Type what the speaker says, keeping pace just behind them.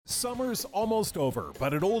Summer's almost over,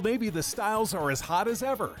 but at Old Navy, the styles are as hot as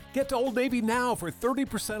ever. Get to Old Navy now for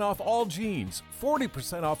 30% off all jeans,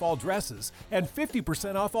 40% off all dresses, and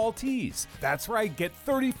 50% off all tees. That's right, get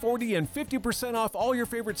 30, 40, and 50% off all your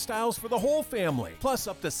favorite styles for the whole family, plus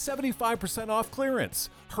up to 75% off clearance.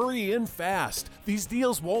 Hurry in fast. These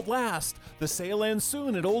deals won't last. The sale ends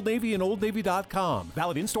soon at Old Navy and OldNavy.com.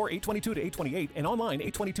 Valid in-store 8/22 to 8/28 and online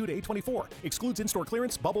 8/22 to 8/24. Excludes in-store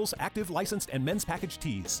clearance, bubbles, active, licensed, and men's package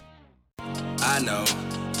tees. I know,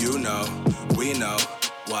 you know, we know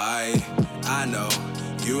why. I know,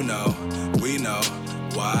 you know, we know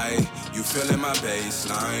why. You feeling my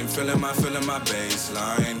baseline, feeling my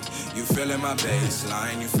baseline. You feeling my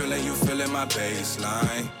baseline, you feeling my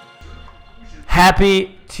baseline.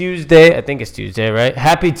 Happy Tuesday. I think it's Tuesday, right?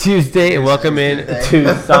 Happy Tuesday and welcome in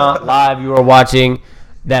to Sant Live. You are watching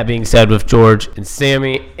That Being Said with George and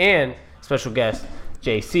Sammy and special guest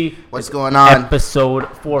JC. What's going on? Episode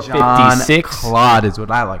 456. John Claude is what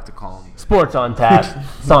I like to call him. Sports on tap.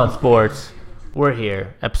 Sant Sports. We're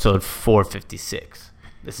here. Episode 456.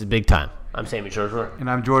 This is big time. I'm Sammy Scherzer. And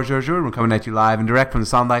I'm George Scherzer. We're coming at you live and direct from the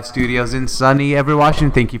Sound Light Studios in sunny Everett,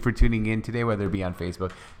 Washington. Thank you for tuning in today, whether it be on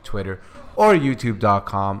Facebook, Twitter, or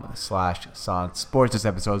youtube.com/Sant Sports. This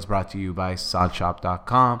episode is brought to you by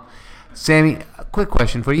SantShop.com. Sammy, a quick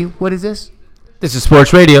question for you. What is this? This is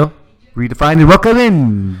Sports Radio. Redefined and welcome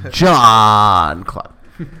in, John Claude.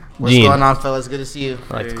 What's Gene. going on, fellas? Good to see you.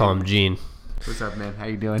 I like to call him Gene. What's up, man? How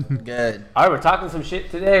you doing? Good. All right, we're talking some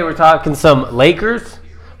shit today. We're talking some Lakers.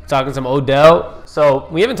 We're talking some Odell. So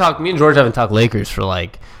me and George haven't talked Lakers for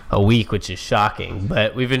like a week, which is shocking.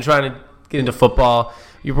 But we've been trying to get into football.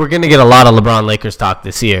 We're going to get a lot of LeBron Lakers talk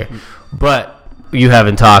this year. But you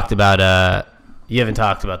haven't talked about the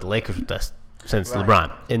Lakers with us since Right.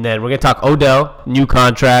 LeBron. And then we're going to talk Odell, new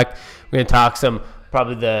contract. We're going to talk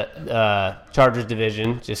probably the Chargers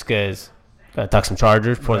division, just because got to talk some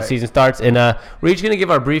Chargers before the season starts. And we're each going to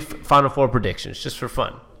give our brief Final Four predictions, just for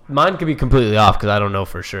fun. Mine could be completely off because I don't know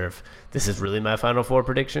for sure if this is really my Final Four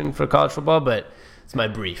prediction for college football, but it's my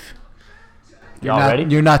brief. Y'all ready?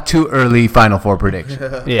 You're not too early Final Four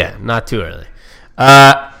prediction. Yeah, not too early.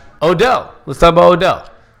 Odell. Let's talk about Odell.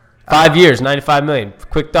 5 years, $95 million.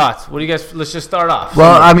 Quick thoughts. What do you guys? Let's just start off.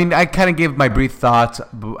 Well, I mean, I kind of gave my brief thoughts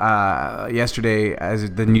yesterday as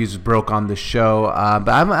the news broke on the show.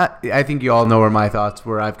 But I think you all know where my thoughts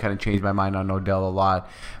were. I've kind of changed my mind on Odell a lot.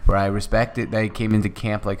 Where I respect it that he came into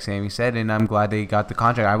camp, like Sammy said, and I'm glad that he got the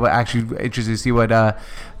contract. I was actually interested to see what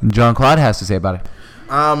John Claude has to say about it.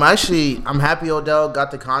 Actually, I'm happy Odell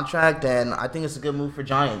got the contract, and I think it's a good move for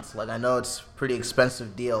Giants. Like, I know it's a pretty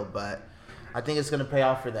expensive deal, but I think it's going to pay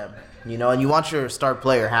off for them. You know, and you want your star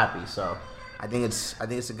player happy, so I think it's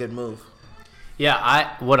a good move.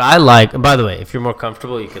 Yeah, what I like, and by the way, if you're more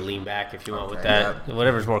comfortable, you can lean back if you want with that. Yeah.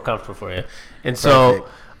 Whatever's more comfortable for you. And so,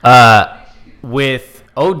 with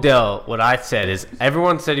Odell, what I said is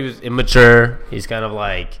everyone said he was immature. He's kind of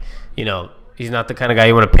like, you know, he's not the kind of guy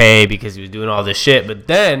you want to pay because he was doing all this shit. But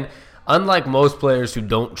then, unlike most players who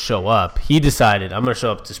don't show up, he decided, I'm going to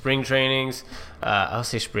show up to spring trainings. I'll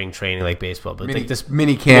say spring training like baseball, but like this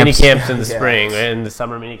mini camps in the spring, right? In the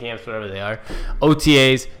summer mini camps, whatever they are,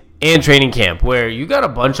 OTAs and training camp, where you got a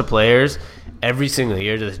bunch of players every single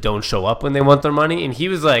year that just don't show up when they want their money. And he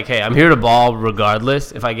was like, hey, I'm here to ball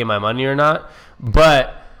regardless if I get my money or not.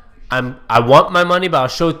 But I want my money, but I'll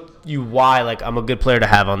show you why like I'm a good player to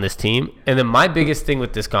have on this team. And then my biggest thing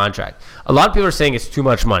with this contract, a lot of people are saying it's too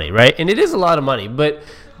much money, right? And it is a lot of money, but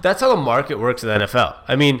that's how the market works in the NFL.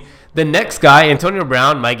 I mean, the next guy, Antonio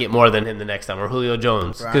Brown, might get more than him the next time, or Julio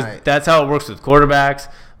Jones, because that's how it works with quarterbacks,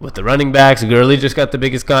 with the running backs. Gurley just got the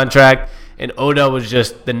biggest contract, and Odell was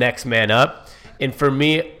just the next man up. And for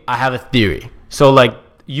me, I have a theory. So, like,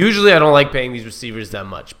 usually I don't like paying these receivers that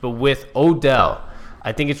much, but with Odell,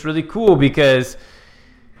 I think it's really cool because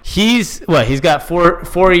he's got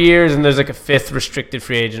four years, and there's like a fifth restricted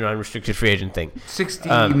free agent or unrestricted free agent thing.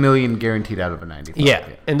 $60 million guaranteed out of a 95. Yeah,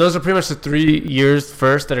 and those are pretty much the 3 years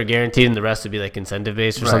first that are guaranteed, and the rest would be like incentive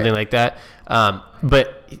based or something like that.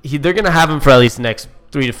 But they're gonna have him for at least the next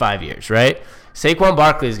 3 to 5 years, right? Saquon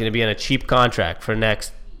Barkley is gonna be on a cheap contract for the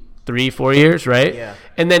next 3-4 years, right? Yeah.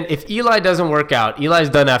 And then if Eli doesn't work out, Eli's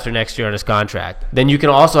done after next year on his contract, then you can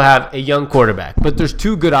also have a young quarterback. But there's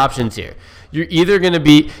two good options here. You're either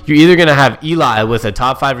gonna have Eli with a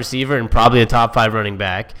top 5 receiver and probably a top 5 running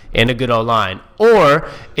back and a good O-line, Or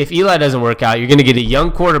if Eli doesn't work out, you're going to get a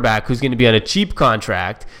young quarterback who's going to be on a cheap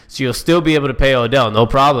contract, so you'll still be able to pay Odell, no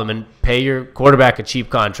problem, and pay your quarterback a cheap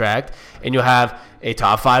contract, and you'll have a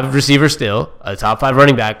top 5 receiver still, a top 5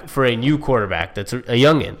 running back for a new quarterback that's a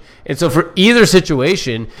youngin. And so for either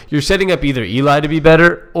situation, you're setting up either Eli to be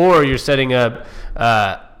better, or you're setting up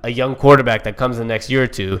a young quarterback that comes in the next year or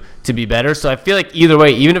two to be better. So I feel like either way,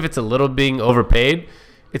 even if it's a little being overpaid,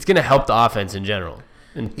 it's going to help the offense in general,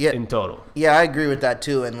 in total. Yeah, I agree with that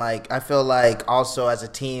too. And like, I feel like also as a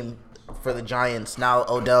team for the Giants, now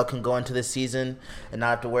Odell can go into this season and not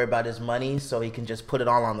have to worry about his money, so he can just put it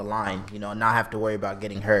all on the line, not have to worry about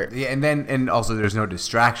getting hurt. Yeah, and also there's no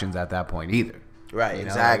distractions at that point either. Right,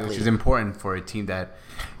 exactly. Which is important for a team that,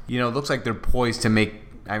 looks like they're poised to make.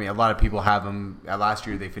 I mean, a lot of people have them. Last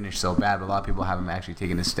year they finished so bad, but a lot of people have them actually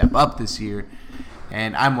taking a step up this year.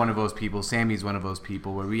 And I'm one of those people. Sammy's one of those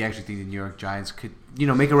people where we actually think the New York Giants could,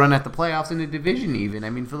 make a run at the playoffs in the division even. I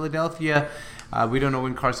mean, Philadelphia, we don't know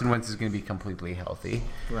when Carson Wentz is going to be completely healthy.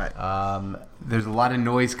 Right. There's a lot of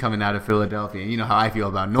noise coming out of Philadelphia. You know how I feel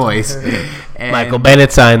about noise. And, Michael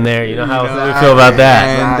Bennett signed there. You know how we feel about that.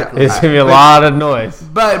 Exactly. It's going to be a lot of noise.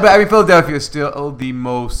 But I mean, Philadelphia is still the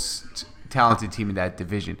most talented team in that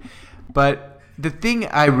division. But the thing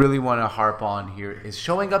I really want to harp on here is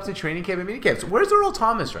showing up to training camp and mini camps. Where's Earl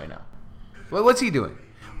Thomas right now? What's he doing?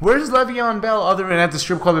 Where's Le'Veon Bell other than at the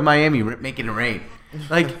strip club in Miami making it rain?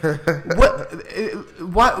 Like,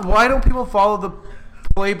 why don't people follow the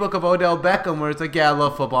playbook of Odell Beckham where it's like, yeah, I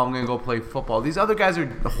love football, I'm going to go play football. These other guys are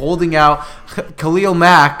holding out. Khalil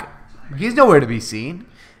Mack, he's nowhere to be seen.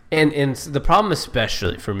 And the problem,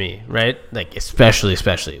 especially for me, right? Like,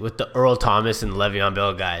 especially with the Earl Thomas and Le'Veon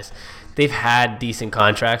Bell guys, they've had decent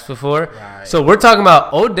contracts before. Right. So we're talking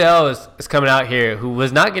about Odell is coming out here who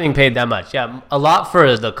was not getting paid that much. Yeah, a lot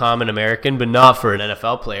for the common American, but not for an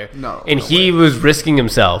NFL player. He was risking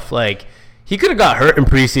himself. Like, he could have got hurt in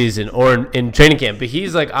preseason or in training camp, but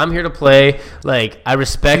he's like, I'm here to play. Like, I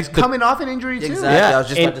respect. He's coming off an injury too. Exactly. Yeah. I was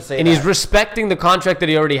just about to say and he's respecting the contract that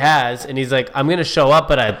he already has, and he's like, I'm going to show up,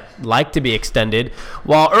 but I'd like to be extended.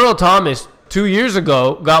 While Earl Thomas 2 years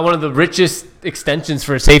ago got one of the richest extensions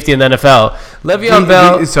for safety in the NFL. Le'Veon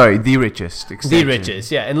Bell. The richest extension. The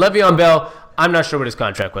richest, yeah. And Le'Veon Bell, I'm not sure what his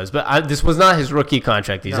contract was, but this was not his rookie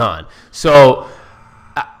contract he's on. So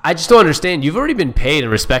I just don't understand. You've already been paid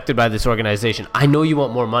and respected by this organization. I know you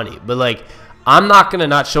want more money, but, like, I'm not going to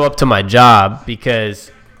not show up to my job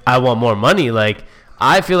because I want more money. Like,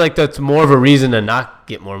 I feel like that's more of a reason to not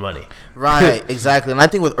get more money. Right, exactly. And I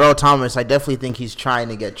think with Earl Thomas, I definitely think he's trying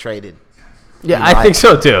to get traded. Yeah, I think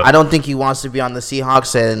so, too. I don't think he wants to be on the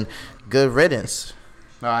Seahawks, and good riddance.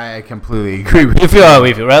 No, I completely agree with you. You feel how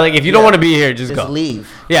we feel, right? Like, if you don't want to be here, just go. Leave.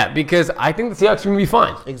 Yeah, because I think the Seahawks are going to be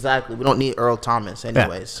fine. Exactly. We don't need Earl Thomas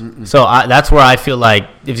anyways. Yeah. So that's where I feel like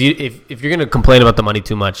if you're going to complain about the money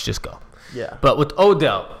too much, just go. Yeah. But with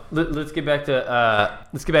Odell, let's get back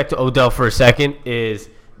to Odell for a second.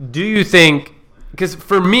 Do you think, because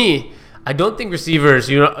for me, I don't think receivers,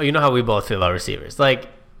 you know how we both feel about receivers. Like,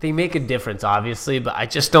 they make a difference, obviously, but I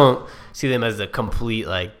just don't see them as a complete,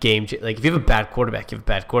 like, game changer. Like, if you have a bad quarterback, you have a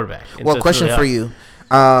bad quarterback. And well, so question really for you.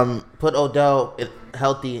 Put Odell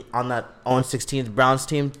healthy on that 0-16 Browns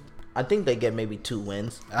team. I think they get maybe 2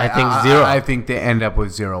 wins. I think 0. I think they end up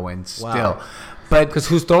with 0 wins still. But because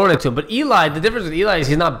who's throwing it to him? But Eli, the difference with Eli is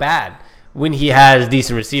he's not bad when he has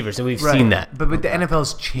decent receivers, and we've seen that. But the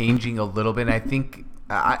NFL's changing a little bit. And I think,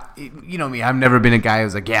 you know me, I've never been a guy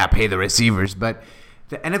who's like, yeah, pay the receivers. But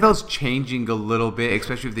the NFL's changing a little bit,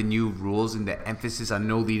 especially with the new rules and the emphasis on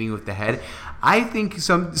no leading with the head. I think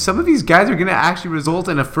some of these guys are going to actually result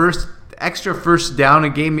in extra first down a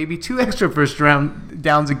game, maybe 2 extra first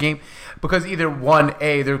downs a game, because either one,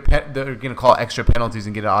 A, they're going to call extra penalties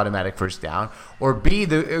and get an automatic first down, or B,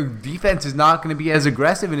 the defense is not going to be as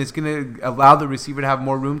aggressive and it's going to allow the receiver to have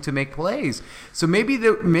more room to make plays. So maybe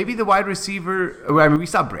the wide receiver. I mean, we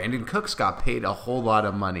saw Brandon Cooks got paid a whole lot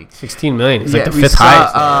of money, $16 million. It's like the 5th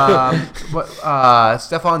highest.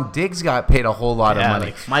 Stephon Diggs got paid a whole lot of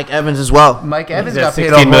money. Like, Mike Evans as well. Mike Evans got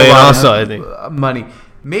paid $16 a whole million lot also, I of think. money.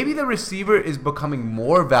 Maybe the receiver is becoming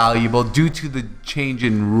more valuable due to the change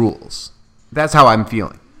in rules. That's how I'm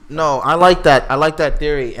feeling. No, I like that. I like that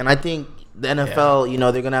theory. And I think the NFL,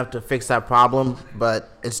 they're going to have to fix that problem. But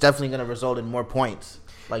it's definitely going to result in more points,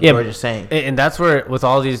 like George is saying. And that's where, with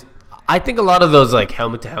all these, I think a lot of those, like,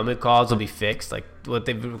 helmet-to-helmet calls will be fixed. Like, what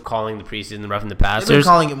they've been calling the preseason, the roughing the passers. They've been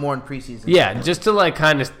calling it more in preseason. Yeah, just to, like,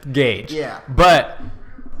 kind of gauge. Yeah. But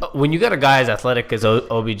when you got a guy as athletic as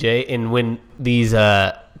OBJ, and when these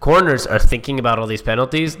corners are thinking about all these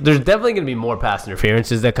penalties, there's definitely going to be more pass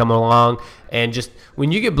interferences that come along. And just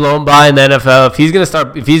when you get blown by in the NFL,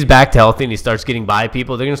 if he's back to healthy and he starts getting by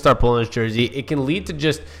people, they're going to start pulling his jersey. It can lead to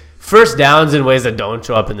just first downs in ways that don't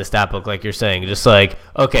show up in the stat book, like you're saying. Just like,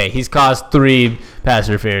 okay, he's caused 3 pass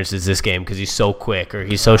interferences this game because he's so quick or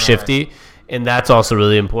he's so shifty. And that's also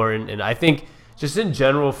really important. And I think just in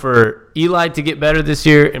general for Eli to get better this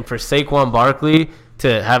year and for Saquon Barkley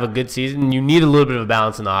to have a good season, you need a little bit of a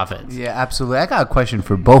balance in the offense. Yeah, absolutely. I got a question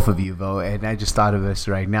for both of you, though, and I just thought of this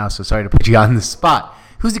right now, so sorry to put you on the spot.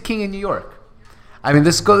 Who's the king in New York? I mean,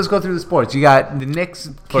 let's go through the sports. You got the Knicks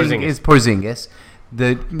king is Porzingis.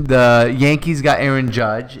 The Yankees got Aaron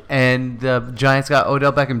Judge, and the Giants got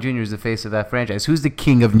Odell Beckham Jr. as the face of that franchise. Who's the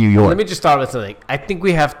king of New York? Let me just start with something. I think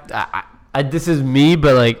we have this is me,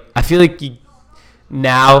 but like I feel like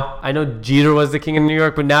now I know Jeter was the king of New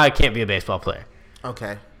York, but now I can't be a baseball player.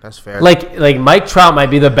 Okay, that's fair. Like Mike Trout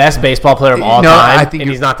might be the best baseball player of all time, and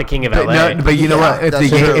he's not the king of LA. But you know what? If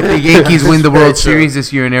the Yankees win the World Series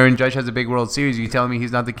this year and Aaron Judge has a big World Series, are you telling me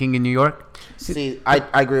he's not the king in New York? See, I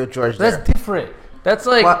agree with George there. That's different. That's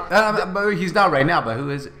like but he's not right now. But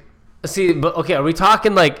who is it? See, but okay, are we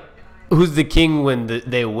talking like who's the king when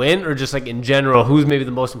they win, or just like in general, who's maybe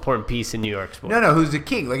the most important piece in New York sports? No, who's the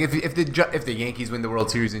king? Like if the Yankees win the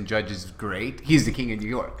World Series and Judge is great, he's the king in New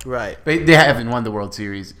York. Right. But they haven't won the World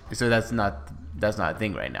Series, so that's not a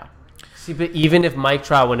thing right now. See, but even if Mike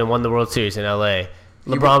Trout went and won the World Series in LA,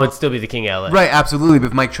 LeBron would still be the king of LA. Right, absolutely. But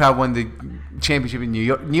if Mike Trout won the championship in New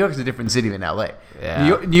York is a different city than LA.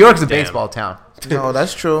 Yeah. New York's a baseball town. No,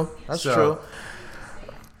 that's true. That's true.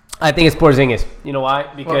 I think it's Porzingis. You know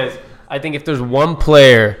why? Because I think if there's one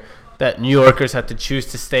player that New Yorkers have to choose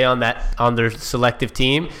to stay on their selective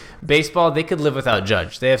team, baseball, they could live without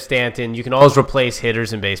Judge. They have Stanton. You can always replace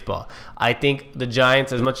hitters in baseball. I think the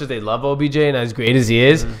Giants, as much as they love OBJ and as great as he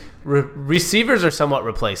is, receivers are somewhat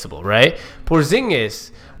replaceable, right? Porzingis,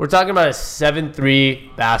 we're talking about a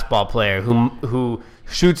 7'3" basketball player who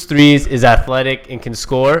shoots threes, is athletic, and can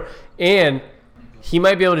score, and he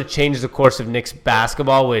might be able to change the course of Knicks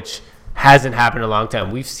basketball, which hasn't happened in a long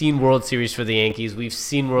time. We've seen World Series for the Yankees. We've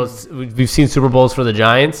seen Super Bowls for the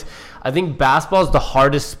Giants. I think basketball is the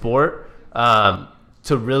hardest sport to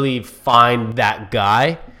really find that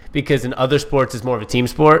guy, because in other sports it's more of a team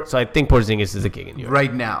sport. So I think Porzingis is the king in New York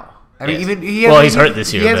Right now. I mean, Yes. he's hurt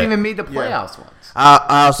this year. He hasn't even made the playoffs once.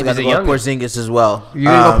 I also got to He's a go with Porzingis as well. You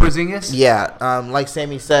gonna go Porzingis? Yeah, like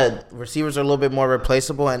Sammy said, receivers are a little bit more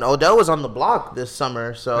replaceable, and Odell was on the block this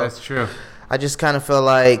summer, so That's true. I just kind of feel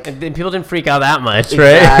like And then people didn't freak out that much,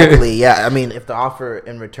 right? exactly. Yeah, I mean, if the offer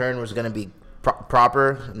in return was going to be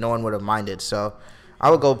proper, no one would have minded. So I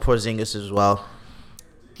would go with Porzingis as well.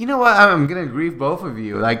 You know what? I'm gonna agree with both of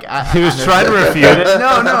you. Like He was trying to refute it. No,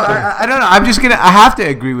 I don't know. I have to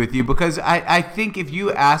agree with you, because I think if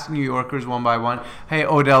you ask New Yorkers one by one, hey,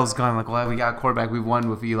 Odell's gone. Like, well, we got a quarterback. We've won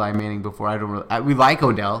with Eli Manning before. We like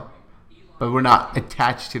Odell, but we're not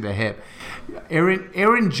attached to the hip.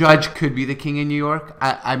 Aaron Judge could be the king in New York.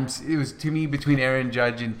 It was to me between Aaron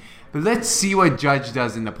Judge but let's see what Judge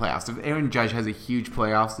does in the playoffs. If Aaron Judge has a huge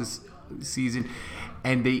playoffs this season,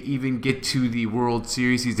 and they even get to the World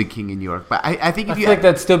Series, he's the king in New York. But I think I feel like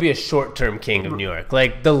that'd still be a short-term king of New York.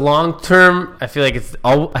 Like the long-term, I feel like it's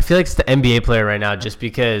the NBA player right now, just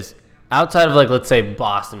because outside of like let's say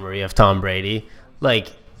Boston, where you have Tom Brady, like,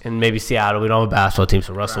 and maybe Seattle, we don't have a basketball team,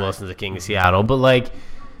 so Russell Wilson's the king of Seattle. But like,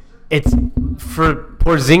 it's for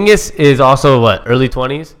Porzingis is also early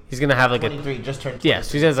 20s. He's gonna have like 23, just turned 23.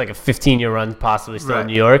 So he has like a 15-year run possibly still Right. in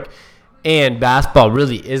New York. And basketball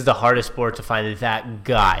really is the hardest sport to find that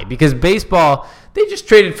guy, because baseball, they just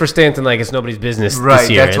traded for Stanton like it's nobody's business this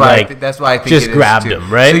year. That's why I think just it is grabbed too.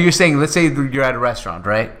 him, right? So you're saying, let's say you're at a restaurant,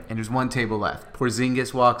 right, and there's one table left.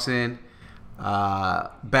 Porzingis walks in,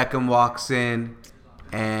 Beckham walks in,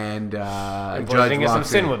 and Judge Porzingis, I'm walks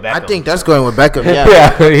sitting in. with Beckham. I think that's going with Beckham. Yeah,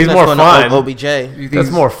 Yeah, he's That's more going to fun. OBJ. You think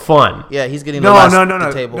That's more fun. Yeah, he's getting No,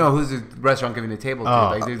 the table. no. Who's the restaurant giving the table to?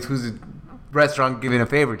 Oh. Like, who's the restaurant giving a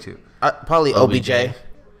favor to? Probably OBJ.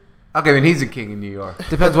 Okay, then he's the king in New York.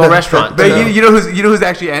 Depends what restaurant. But you know who's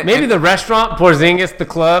actually Maybe the restaurant, Porzingis, the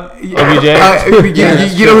club, OBJ.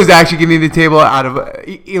 you know who's actually getting the table out of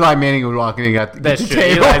Eli Manning would walk in and got the That's true.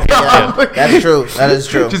 table. Eli's got it. That's true. That is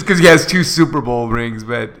true. Just because he has 2 Super Bowl rings,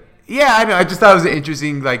 but yeah, I know. I just thought it was an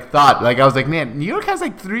interesting thought. Like I was like, man, New York has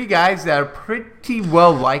 3 guys that are pretty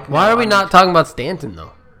well liked. Why now. are we not talking about Stanton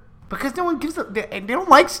though? Because no one gives they don't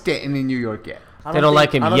like Stanton in New York yet. They don't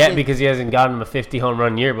like him yet because he hasn't gotten him a 50 home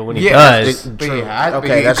run year. But when he Yeah, does, but he has.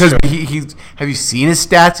 Okay, that's Because true. have you seen his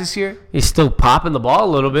stats this year? he's still popping the ball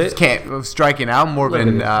a little bit. Can't striking out more Look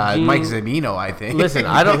than at Gene. Mike Zunino, I think. Listen,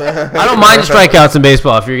 I don't mind strikeouts in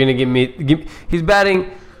baseball. If you're gonna he's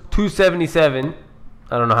batting 277.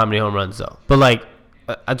 I don't know how many home runs though, but like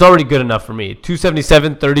it's already good enough for me.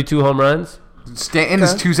 277, 32 home runs. Stanton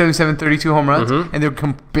is 277, 32 home runs, and they're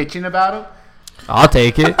bitching about him. I'll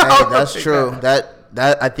take it. Hey, that's true. That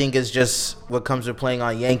I think is just what comes with playing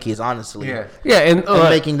on Yankees, honestly. Yeah. Yeah, and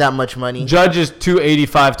Making that much money. Judge is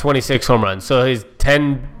 285, 26 home runs. So he's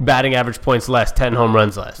 10 batting average points less, 10 home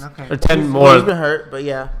runs less. Okay. Or 10 He's more. been hurt, but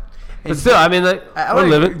yeah. But still, I mean, like, we're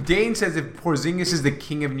living. Dane says if Porzingis is the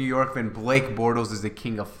king of New York, then Blake Bortles is the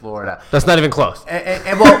king of Florida. That's not even close.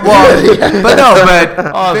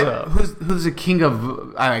 But who's the king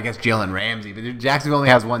of? I guess Jalen Ramsey. But Jacksonville only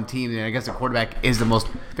has one team, and I guess the quarterback is the most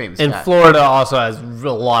famous. And guy. Florida also has a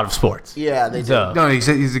lot of sports. Yeah, they do. So, No, he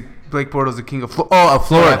said Blake Bortles the king of of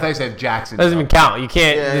Florida. I thought he said Jacksonville. doesn't even count. You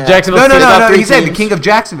can't. Yeah. Jacksonville. No. He said the king of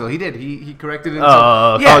Jacksonville. He did. He corrected it.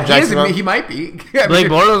 Okay. Yeah, Jacksonville? he might be. Blake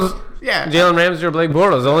Bortles. Yeah. Jalen Ramsey or Blake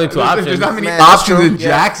Bortles. Only two options. There's not many Man, that's options true. in Yeah.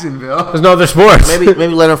 Jacksonville. There's no other sports. Maybe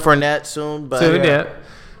Leonard Fournette soon, but So, yeah.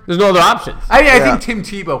 There's no other options. I think Tim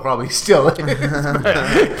Tebow probably still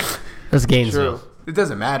is. That's Gainesville. True. It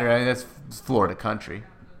doesn't matter. I mean, that's Florida country.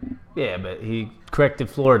 Yeah, but he corrected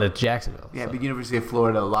Florida to Jacksonville. Yeah, so. but University of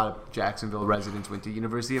Florida, a lot of Jacksonville residents went to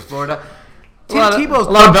University of Florida. A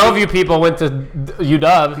lot of Bellevue people went to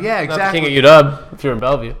UW. Yeah, Not exactly. the king of UW if you're in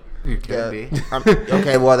Bellevue. You could be.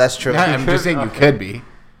 okay, well that's true. I'm just saying you could be.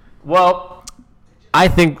 Well, I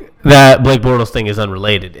think that Blake Bortles thing is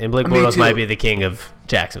unrelated, and Blake Me Bortles too. might be the king of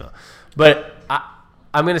Jacksonville. But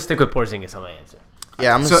I'm going to stick with Porzingis on my answer.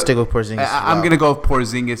 Yeah, I'm gonna stick with Porzingis. I'm going to go with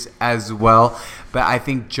Porzingis as well, but I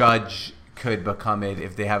think Judge could become it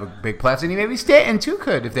if they have a big playoffs, and he maybe Stanton too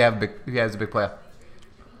could if he has a big playoff.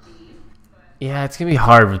 Yeah, it's going to be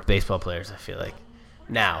hard with baseball players, I feel like.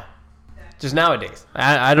 Just nowadays.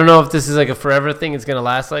 I don't know if this is like a forever thing. It's going to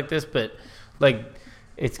last like this, but like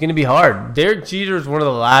it's going to be hard. Derek Jeter is one of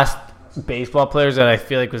the last baseball players that I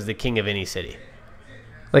feel like was the king of any city.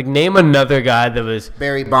 Like name another guy that was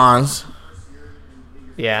Barry Bonds.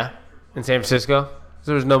 in San Francisco.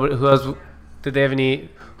 There was nobody who else. Did they have any?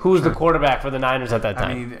 Who was the quarterback for the Niners at that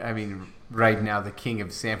time? I mean, right now the king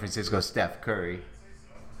of San Francisco, Steph Curry.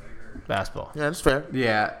 Basketball. Yeah, that's fair.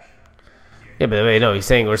 Yeah. Yeah, but wait, no,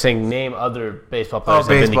 we're saying name other baseball players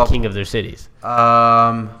that have been baseball. the king of their cities.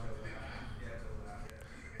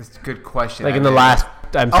 It's a good question. Like in the last,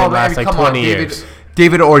 last like 20 years.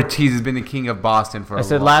 David Ortiz has been the king of Boston for a I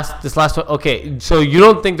said while. this last one. Okay, so you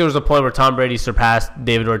don't think there was a point where Tom Brady surpassed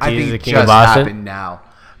David I Ortiz think as the it king of just Boston? happened now.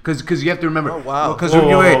 Because you have to remember. Oh, wow. Because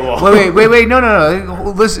Whoa. wait.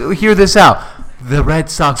 No. Listen, hear this out. The Red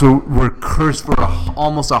Sox were cursed for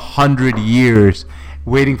almost 100 years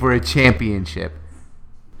waiting for a championship.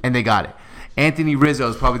 And they got it. Anthony Rizzo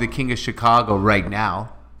is probably the king of Chicago right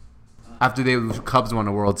now. After the Cubs won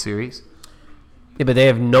a World Series. Yeah, but they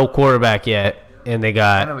have no quarterback yet, and they I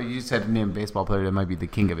got. know, but you just said to name a baseball player that might be the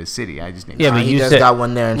king of his city. I just named Yeah, but he you just said got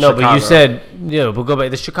one there in no, but Chicago. you said we'll go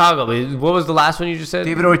back. The Chicago. But what was the last one you just said?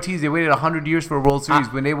 David Ortiz. They waited 100 years for a World Series.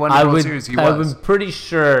 When they won the World Series, he was. I'm pretty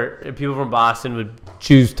sure people from Boston would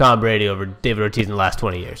choose Tom Brady over David Ortiz in the last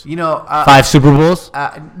 20 years. You know, 5 Super Bowls.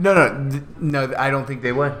 No. I don't think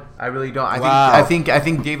they would. I really don't. Wow. I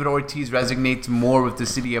think David Ortiz resonates more with the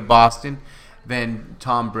city of Boston than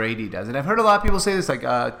Tom Brady does. And I've heard a lot of people say this. Like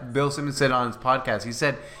Bill Simmons said on his podcast. He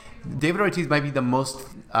said David Ortiz might be the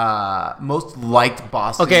most liked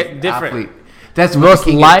Boston Okay, different. athlete. That's what Most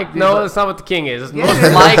the king like? is. No, that's not what the king is. Most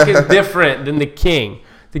like is different than the king.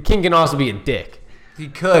 The king can also be a dick. He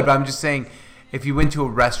could, but I'm just saying, if you went to a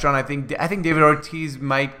restaurant, I think David Ortiz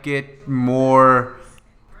might get more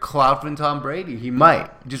clout than Tom Brady. He might,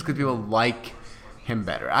 just because people like him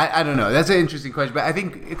better. I don't know. That's an interesting question, but I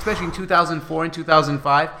think especially in 2004 and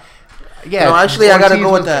 2005. Yeah, No, actually, I gotta Ortiz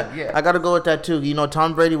go with was that. yeah. I gotta go with that too. You know,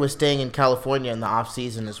 Tom Brady was staying in California in the off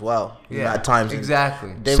season as well. Yeah, at times.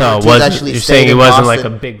 exactly. David So Ortiz wasn't- actually you're stayed saying he in wasn't like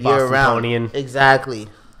Boston a big year-round. Bostonian? Exactly.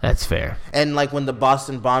 That's fair. And like when the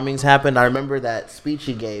Boston bombings happened, I remember that speech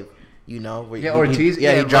he gave. You know, where Yeah, Ortiz.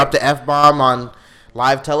 he dropped the F-bomb on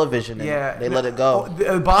live television. And Yeah, they let it go.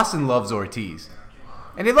 Boston loves Ortiz,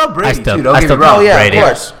 and they love Brady I still too. Don't get me love wrong. Oh, yeah, Brady. of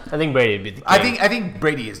course. I think Brady would be the king. I think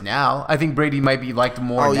Brady is now. I think Brady might be liked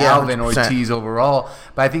more Oh, yeah, now than 100%. Ortiz overall.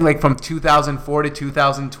 But I think like from 2004 to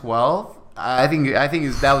 2012, I think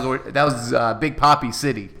that was Big Poppy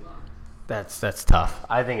City. That's tough.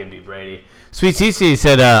 I think it'd be Brady. Sweet CC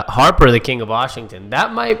said Harper, the king of Washington.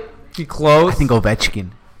 That might be close. I think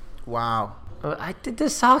Ovechkin. Wow. Did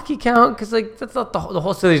this hockey count? Because like that's not the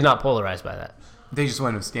whole city's not polarized by that. They just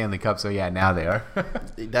won a Stanley Cup, so yeah, now they are.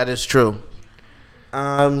 That is true.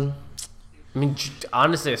 I mean,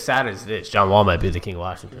 honestly, as sad as it is, John Wall might be the king of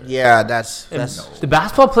Washington. Yeah, that's The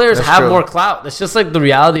basketball players That's have true. more clout. That's just like the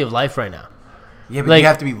reality of life right now. Yeah, but Like- you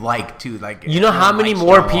have to be liked too. Like, You know how everyone many likes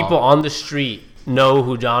more John Wall. people on the street know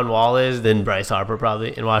who John Wall is than Bryce Harper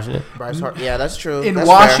probably in Washington? Bryce Hart. Yeah, that's true. In That's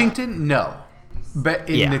Washington, no. But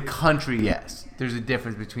in Yeah. the country, yes. There's a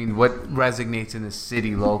difference between what resonates in the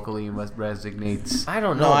city locally and what resonates. I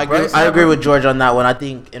don't fair. know. No, I agree. Bryce I agree Harper- with George on that one. I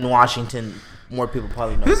think in Washington, more people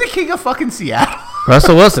probably know. Who's the king of fucking Seattle?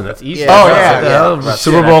 Russell Wilson. That's easy. Yeah, Oh, What yeah, the yeah. hell? Russell.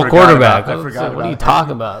 Super Shit, I Bowl forgot quarterback. about- I forgot What are you about that.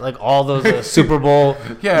 talking about? Like all those Super Bowl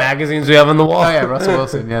Yeah. magazines we have on the wall. Oh, yeah, Russell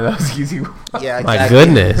Wilson. Yeah, that was easy. Yeah, exactly. My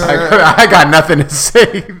goodness. I got nothing to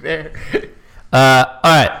say there. All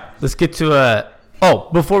right, let's get to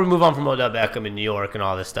before we move on from Odell Beckham in New York and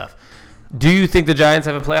all this stuff, do you think the Giants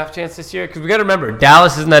have a playoff chance this year? Because we got to remember,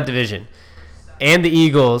 Dallas is in that division, and the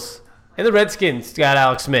Eagles and the Redskins got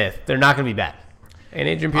Alex Smith. They're not going to be bad. And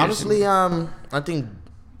Adrian Peterson. Honestly, I think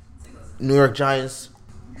New York Giants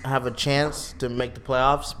have a chance to make the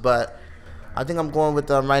playoffs, but I think I'm going with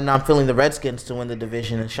right now. I'm feeling the Redskins to win the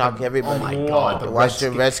division and shock everybody. Oh, my God. The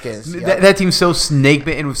Washington Redskins. Yeah. That team's so snake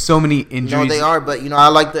bitten with so many injuries. No, they are, but I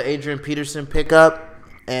like the Adrian Peterson pickup,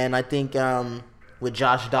 and I think with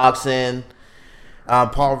Josh Doxson,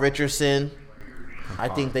 Paul Richardson, I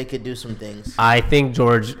think they could do some things. I think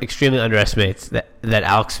George extremely underestimates that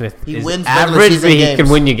Alex Smith He is wins regular average, season but he games. can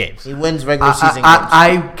win you games. He wins regular season games.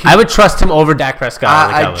 I would trust him over Dak Prescott.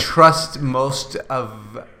 on the I Cowboys. trust most of.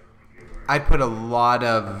 I put a lot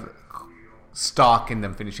of stock in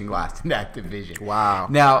them finishing last in that division. Wow.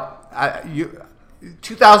 Now,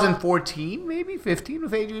 2014, maybe 15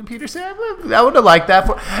 with Adrian Peterson. I would have liked that.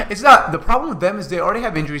 It's not the problem with them is they already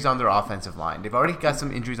have injuries on their offensive line. They've already got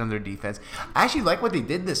some injuries on their defense. I actually like what they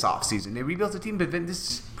did this offseason. They rebuilt the team, but then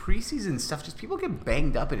this preseason stuff, just people get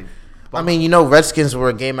banged up in it. I mean, Redskins were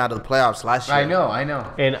a game out of the playoffs last year. I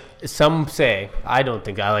know. And some say, I don't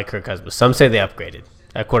think I like Kirk Cousins, but some say they upgraded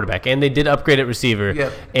at quarterback. And they did upgrade at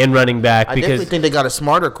receiver and running back. I because definitely think they got a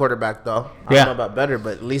smarter quarterback, though. I Yeah. don't know about better,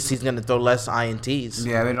 but at least he's going to throw less INTs.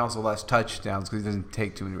 Yeah, and also less touchdowns because he doesn't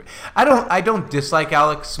take too many. I don't dislike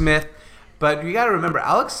Alex Smith, but you got to remember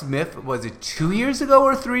Alex Smith was it 2 years ago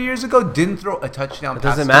or 3 years ago didn't throw a touchdown. It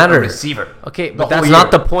doesn't pass to matter. a receiver. Okay, The but that's whole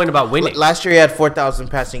not year. the point about winning. Last year he had 4,000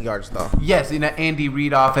 passing yards, though. Yes, in an Andy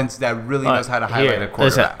Reid offense that really knows how to highlight Here, a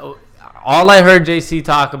quarterback. listen, all I heard JC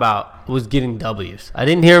talk about was getting W's. I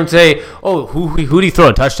didn't hear him say, "Oh, who did he throw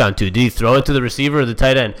a touchdown to? Did he throw it to the receiver or the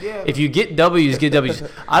tight end?" Yeah. If you get W's, get W's.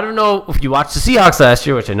 I don't know if you watched the Seahawks last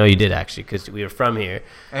year, which I know you did actually, because we were from here.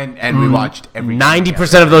 And we watched every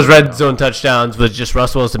 90% of those red zone touchdowns was just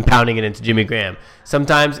Russell Wilson pounding it into Jimmy Graham.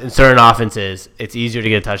 Sometimes in certain offenses, it's easier to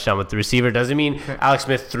get a touchdown with the receiver. Doesn't mean Alex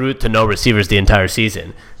Smith threw it to no receivers the entire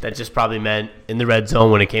season. That just probably meant in the red zone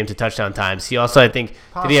when it came to touchdown times. He also, I think,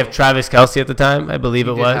 did he have Travis Kelce at the time? I believe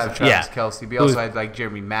it He did was. have Travis Kelce. He also had like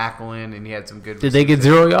Jeremy Maclin, and he had some good. Did they get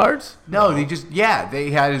 0 yards? No,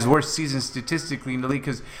 they had his worst season statistically in the league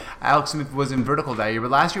because Alex Smith was in vertical that year.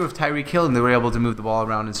 But last year with Tyreek Hill, and they were able to move the ball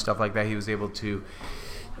around and stuff like that, he was able to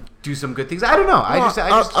do some good things. I don't know.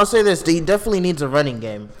 I'll say this: he definitely needs a running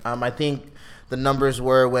game. I think the numbers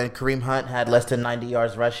were when Kareem Hunt had less than 90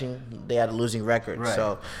 yards rushing, they had a losing record. Right.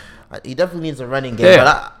 So he definitely needs a running game. Yeah.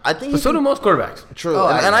 But I think But so do most quarterbacks. true, Oh,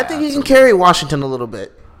 and I yeah, think he can carry Washington a little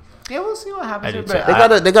bit. Yeah, we'll see what happens. I do there, too.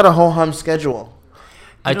 but They got a whole hum schedule.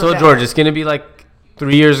 I know told that- George it's going to be like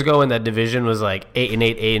 3 years ago when that division was like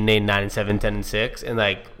 8-8, 8-8, 9-7, 10-6, and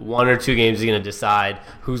like 1 or 2 games is going to decide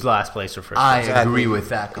who's last place or first. I Exactly. agree with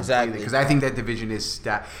that completely Exactly. because I think that division is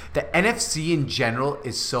stacked. The NFC in general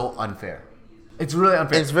is so unfair. It's really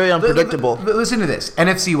unfair. It's very unpredictable. Listen to this.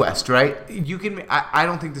 NFC West, right? You can. I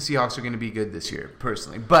don't think the Seahawks are going to be good this year,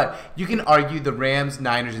 personally. But you can argue the Rams,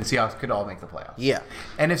 Niners, and Seahawks could all make the playoffs. Yeah.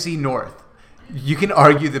 NFC North. You can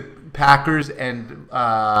argue the Packers and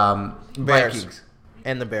Bears. Vikings.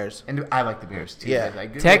 And the Bears. And I like the Bears, too. Yeah.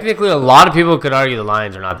 Technically, a lot of people could argue the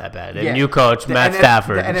Lions are not that bad. They have Yeah. new coach, The Matt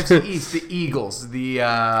Stafford. The NFC East, the Eagles, the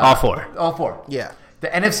All four. All four. Yeah. The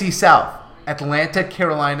NFC South, Atlanta,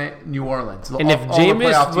 Carolina, New Orleans. And if All the playoff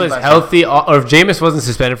Jameis teams was last healthy, or if Jameis wasn't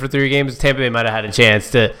suspended for 3 games, Tampa Bay might have had a chance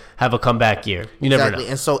to have a comeback year. You never Exactly. know.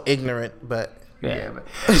 And so ignorant, but year. Yeah,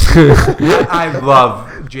 but I love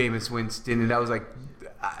Jameis Winston, and I was like,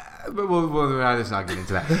 but we'll let's not get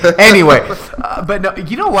into that. Anyway, but no,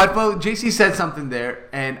 you know what, Bo? JC said something there,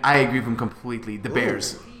 and I agree with him completely. The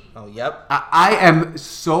Bears. Oh, yep. I am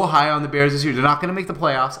so high on the Bears this year. They're not going to make the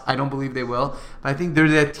playoffs. I don't believe they will. But I think they're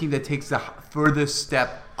that team that takes the furthest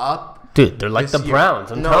step up. Dude, they're like the year.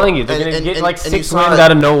 Browns. I'm telling you, they're going to get like 6 wins it,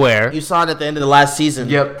 out of nowhere. You saw it at the end of the last season.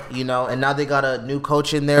 Yep. You know, and now they got a new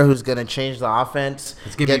coach in there who's going to change the offense.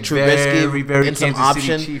 It's going get to be very, very in some Kansas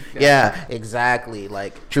City option. Chief. Yeah, exactly.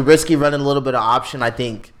 Like Trubisky running a little bit of option, I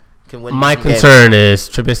think, can win. My concern is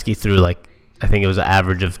Trubisky threw like, I think it was an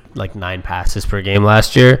average of like 9 passes per game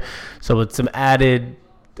last year. So with some added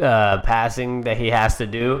passing that he has to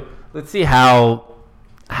do, let's see how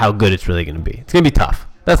good it's really going to be. It's going to be tough.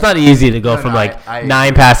 That's not easy to go from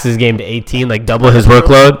 9 passes a game to 18, like double his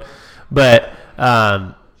workload. But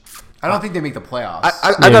I don't think they make the playoffs.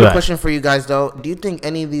 I got a question for you guys, though. Do you think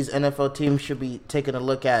any of these NFL teams should be taking a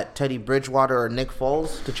look at Teddy Bridgewater or Nick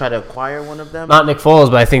Foles to try to acquire one of them? Not Nick Foles,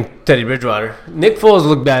 but I think Teddy Bridgewater. Nick Foles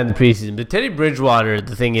looked bad in the preseason, but Teddy Bridgewater,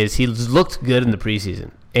 the thing is, he looked good in the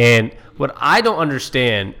preseason. And what I don't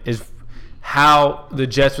understand is how the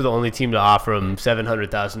Jets were the only team to offer him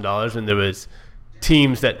 $700,000 when there was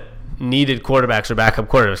teams that needed quarterbacks or backup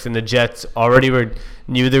quarterbacks, and the Jets already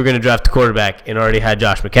knew they were going to draft a quarterback and already had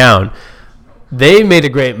Josh McCown. They made a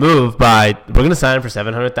great move by, we're going to sign him for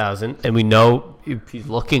 $700,000, and we know if he's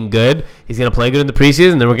looking good, he's going to play good in the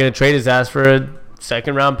preseason, then we're going to trade his ass for a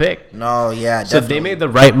second-round pick. No, yeah, So definitely. they made the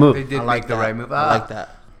right move. They did like make the that. right move. I like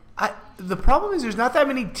that. The problem is there's not that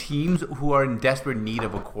many teams who are in desperate need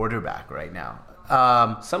of a quarterback right now.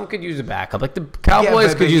 Some could use a backup. Like the Cowboys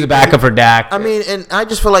but could they- use a backup for Dak. I mean, and I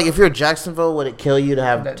just feel like if you're Jacksonville, would it kill you to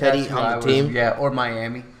have Teddy That's who on I the was- team? Yeah, or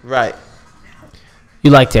Miami. Right.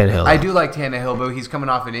 You like Tannehill. I do like Tannehill, but he's coming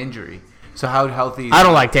off an injury. So how healthy? I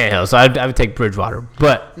don't like Tannehill, so I would take Bridgewater.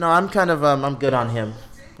 But No, I'm kind of I'm good on him.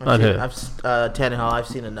 On who? Tannehill. I've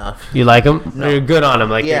seen enough. you like him? No. You're good on him.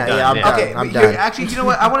 Like Yeah, you're yeah, done. I'm done. Okay, I'm here, done. actually, you know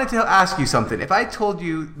what? I wanted to ask you something. If I told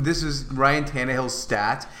you this is Ryan Tannehill's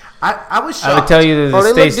stats, I was shocked. I would tell you that Oh,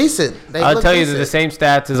 they the look decent. I would tell you that the same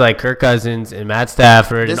stats as like Kirk Cousins and Matt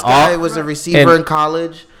Stafford. This and guy all, was a receiver and- in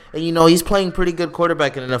college, and he's playing pretty good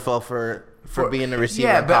quarterback in NFL for being a receiver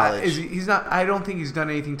Yeah, in but college. he's not. I don't think he's done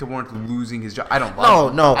anything to warrant losing his job. I don't love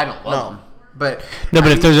him. No, I don't love him. But No, but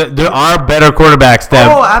I if mean- there are better quarterbacks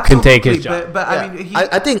that can take his absolutely, job. But Yeah. I mean,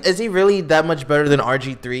 I think, is he really that much better than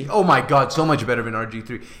RG3? oh my God, so much better than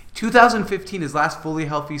RG3. 2015, his last fully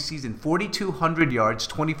healthy season, 4,200 yards,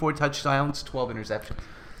 24 touchdowns, 12 interceptions.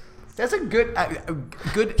 That's a good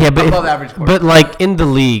above average quarterback. but like in the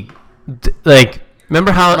league, like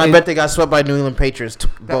remember how And I bet they got swept by New England Patriots.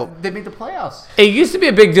 They made the playoffs. it used to be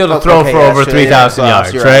a big deal to Okay, throw for yeah, over sure, 3,000 yeah,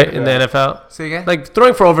 yards, you're right? right, In you're the NFL, Say again? like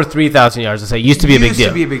throwing for over 3,000 yards, I say used to be a big deal. Used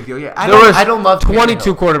to be a big deal, yeah. I don't love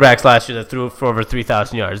 22 Tannehill. quarterbacks last year that threw for over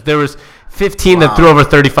 3,000 yards. There was 15 that threw over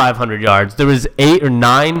 3,500 yards. There was 8 or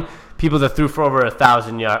 9 people that threw for over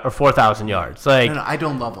 1,000 yards or 4,000 yards. Like No, I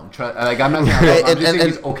don't love him. I'm not saying I love him. I'm just saying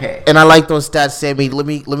he's okay. And I like those stats, Sammy. Let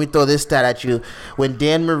me throw this stat at you. When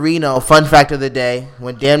Dan Marino, fun fact of the day,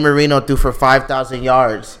 when Dan Marino threw for 5,000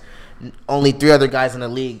 yards, only 3 other guys in the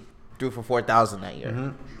league threw for 4,000 that year. Mm-hmm.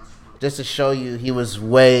 Just to show you, he was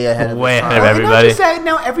way ahead of Way his ahead time. of And I'm everybody. just saying,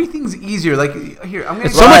 now everything's easier. Like, here, I'm going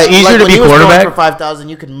It's so much easier to when be he was throwing quarterback. For 5,000,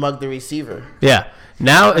 you could mug the receiver. yeah.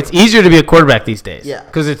 Now it's easier to be a quarterback these days. Yeah.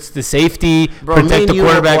 Because it's the safety, Bro, me protect and the you will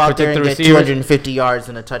quarterback, go out there protect the and get receiver. 250 yards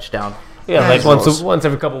and a touchdown. Yeah, like Guys, once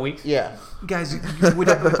every couple weeks. Yeah. Guys,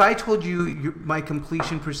 if I told you my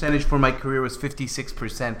completion percentage for my career was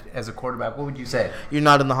 56% as a quarterback, what would you say? You're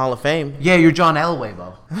not in the Hall of Fame. Yeah, you're John Elway,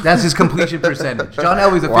 Bo. That's his completion percentage. John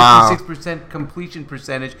Elway's a Wow. 56% completion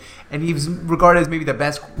percentage, and he's regarded as maybe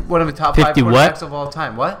one of the top 5 50 what? quarterbacks of all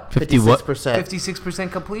time. What? 50 what? 56%.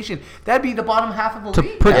 56% completion. That'd be the bottom half of the To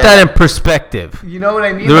league. put man. that in perspective, You know what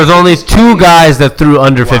I mean? there was Like, only it's 2 crazy. guys that threw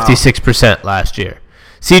under 56% last year.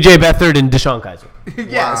 C.J. Beathard and Deshaun Kaiser.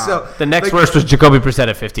 Yeah, so The next like, worst was Jacoby Brissett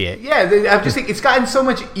at 58. Yeah, I'm just saying it's gotten so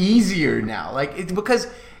much easier now. Like it's because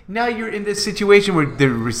now you're in this situation where the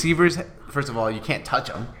receivers, first of all, you can't touch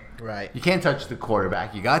them. Right. You can't touch the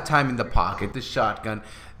quarterback. You got time in the pocket, the shotgun,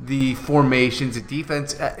 the formations, the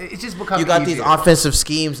defense. It's just become You got easier. these offensive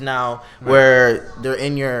schemes now where they're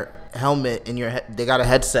in your helmet, they got a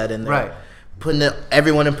headset, and they're Right. putting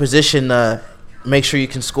everyone in position to make sure you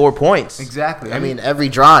can score points. Exactly. I mean, every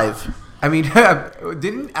drive. I mean,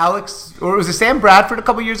 didn't Alex or was it Sam Bradford a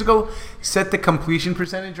couple years ago set the completion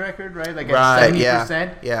percentage record, right? Like Right, at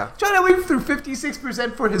 70%. yeah. John Elway threw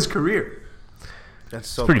 56% for his career. That's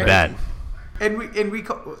so Pretty crazy. bad. And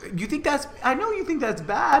you think that's, I know you think that's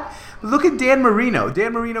bad, but look at Dan Marino.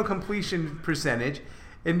 Dan Marino completion percentage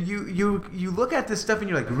And you look at this stuff and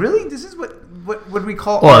you're like, really? This is what we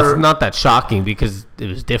call. Well, it's not that shocking because it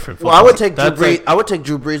was different. Well, I would take Drew Brees. I would take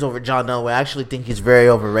Drew Brees over John Elway. I actually think he's very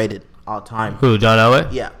overrated all time. Who, John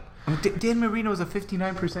Elway? Yeah. Dan Marino is a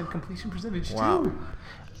 59% completion percentage too.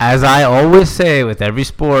 As I always say with every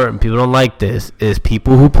sport, and people don't like this, is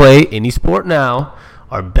people who play any sport now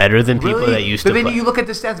are better than people that used to play. But then you look at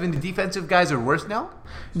the stats. I mean, the defensive guys are worse now.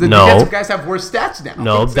 The No. defensive guys have worse stats now.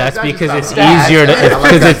 No, So that's not just because about it's stats. easier to.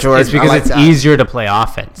 It's because it's that. easier to play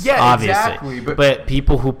offense. Yeah, obviously. exactly, But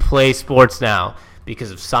people who play sports now,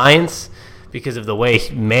 because of science, because of the way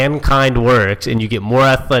mankind works, and you get more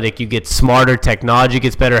athletic, you get smarter, technology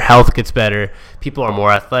gets better, health gets better. People are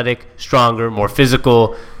more athletic, stronger, more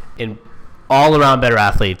physical, and all around better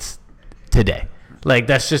athletes today. Like,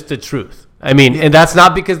 that's just the truth. I mean, and that's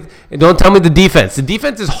not because, and don't tell me the defense. The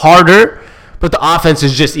defense is harder, but the offense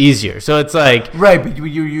is just easier. So it's like, Right, but you're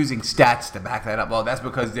using stats to back that up. Well, that's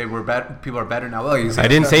because they were better. People are better now. Well, I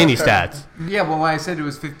didn't say any stats. Yeah, well, when I said it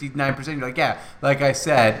was 59%, you're like, yeah. Like I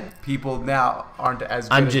said, people now aren't as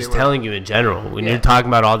good I'm as just they were. telling you in general. When you're talking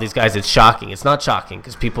about all these guys, it's shocking. It's not shocking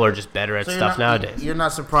because people are just better at So stuff nowadays. You're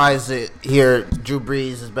not surprised that here Drew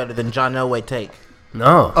Brees is better than John Elway take.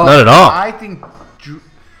 No, Oh, not at all.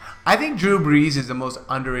 I think Drew Brees is the most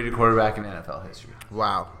underrated quarterback in NFL history.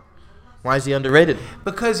 Wow. Why is he underrated?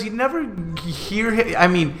 Because you never hear him. I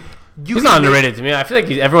mean, He's not underrated to me. I feel like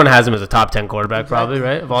everyone has him as a top 10 quarterback, probably,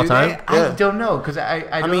 right, of all Do time. they? Yeah. I don't know because I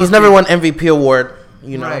I don't mean, know he's if never he- won MVP award.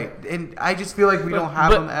 You know, Right, and I just feel like we don't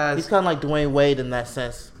have but him as. he's kind of like Dwayne Wade in that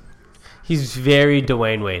sense. He's very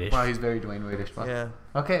Dwayne Wade-ish. Wow, he's very Dwayne Wade-ish. Wow. Yeah.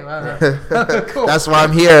 Okay, wow. Cool. That's why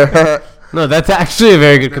I'm here. No, that's actually a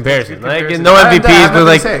very good comparison. good Like, comparison. no I'm MVPs, not but gonna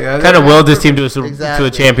like, say, kind of willed his team to a Exactly.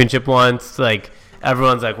 championship once. Like,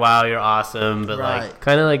 everyone's like, "Wow, you're awesome," but Right. like,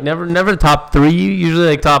 kind of like never top 3. Usually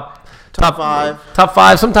like top 5. top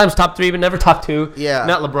 5, sometimes top 3, but never top 2. Yeah.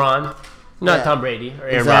 Not LeBron, not Yeah. Tom Brady or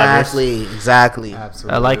Aaron Rodgers. Exactly.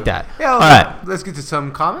 Absolutely. I like that. Yeah, All right, let's get to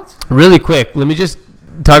some comments. really quick. Let me just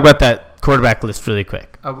talk about that quarterback list really quick.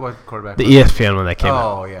 What quarterback? The ESPN one that came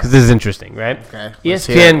out. Oh, yeah. Because this is interesting, right? Okay, let's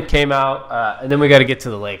hear ESPN came out, and then we got to get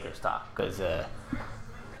to the Lakers talk because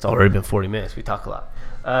it's already been 40 minutes. We talk a lot.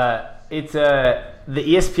 It's the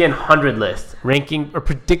ESPN 100 list, ranking or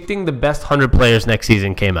predicting the best 100 players next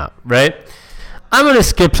season came out, right? I'm going to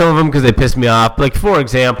skip some of them because they pissed me off. Like, for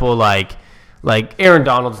example, like Aaron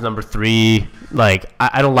Donald's number 3. Like,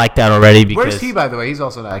 I don't like that already because... Where's he, by the way? He's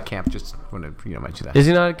also not at camp. Just want to mention that. Is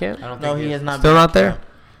he not at camp? I don't No, think he has not. Still been- not there?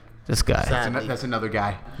 This guy. Sadly. That's another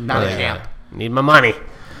guy. Not Really, at camp. Need my money.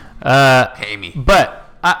 Pay me. But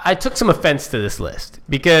I took some offense to this list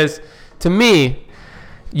because, to me,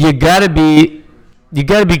 you gotta be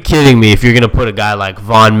kidding me if you're gonna put a guy like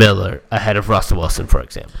Von Miller ahead of Russell Wilson, for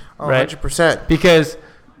example, Oh, right? 100%. Because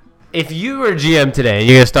if you were GM today and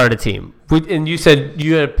you're gonna start a team, and you said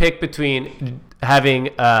you had a pick between having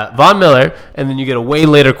Von Miller and then you get a way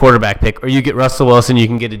later quarterback pick, or you get Russell Wilson, you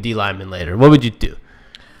can get a D lineman later. What would you do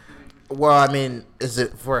Well, I mean, is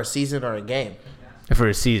it for a season or a game? for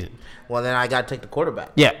a season? Well, then I got to take the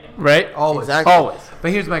quarterback. Yeah, right. Always. Exactly. Always.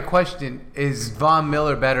 But here's my question. Is Von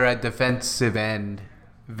Miller better at defensive end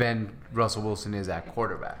than Russell Wilson is at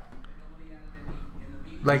quarterback?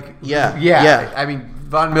 Like, Yeah. I mean,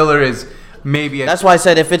 Von Miller is maybe... That's why I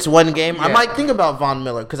said if it's one game, I Yeah. might think about Von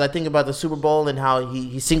Miller because I think about the Super Bowl and how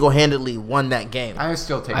he single-handedly won that game. I would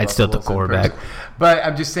still take I'd still Russell take Wilson quarterback. personally. But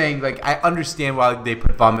I'm just saying, like, I understand why they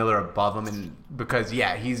put Von Miller above him, and because,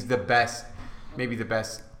 yeah, he's the best, maybe the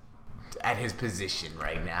best at his position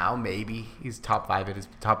right now. Maybe he's top 5 at his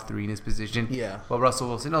top 3 in his position. Yeah. Well, Russell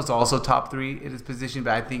Wilson is also top 3 in his position,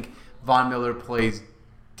 but I think Von Miller plays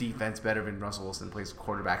defense better than Russell Wilson plays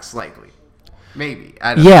quarterback slightly. Maybe.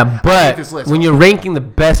 I don't know. Yeah, I hate but this list. when you're ranking the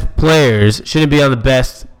best players, shouldn't it be on the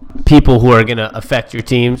best people who are gonna affect your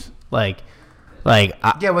teams?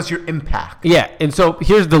 Yeah, what's your impact? Yeah, and so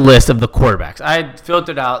here's the list of the quarterbacks. I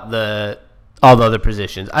filtered out all the other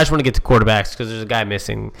positions. I just want to get to quarterbacks because there's a guy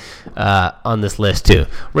missing on this list too.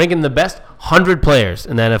 Ranking the best 100 players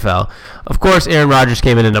in the NFL. Of course, Aaron Rodgers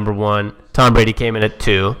came in at number 1. Tom Brady came in at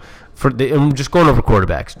 2. I'm just going over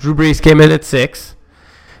quarterbacks. Drew Brees came in at 6.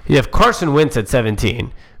 You have Carson Wentz at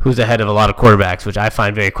 17, who's ahead of a lot of quarterbacks, which I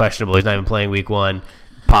find very questionable. He's not even playing week 1,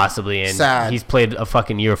 possibly, and Sad. he's played a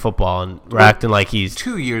fucking year of football, and we're acting like he's...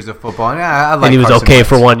 2 years of football. And I like and he was Carson okay Wentz.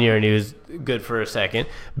 for 1 year, and he was good for a second.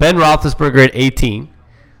 Ben Roethlisberger at 18.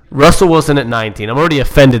 Russell Wilson at 19. I'm already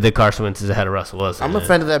offended that Carson Wentz is ahead of Russell Wilson. I'm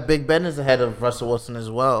offended that Big Ben is ahead of Russell Wilson as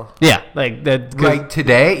well. Yeah, like that. Right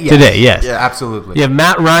today? Yes. Today, yes. Yeah, absolutely. You have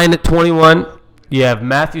Matt Ryan at 21. You have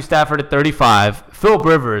Matthew Stafford at 35. Philip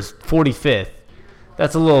Rivers, 45th.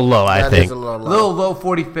 That's a little low, I That think. is a little low. Little low,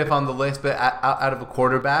 45th on the list, but out of the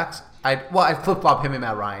quarterbacks, I'd flip-flop him and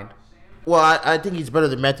Matt Ryan. Well, I think he's better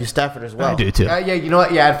than Matthew Stafford as well. I do too. Yeah, you know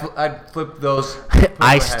what? Yeah, I'd flip those.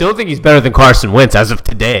 I still think he's better than Carson Wentz as of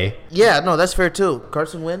today. Yeah, no, that's fair too.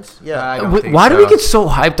 Carson Wentz. Yeah. I don't think Why do we so. get so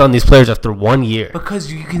hyped on these players after 1 year?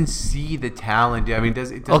 Because you can see the talent. I mean, it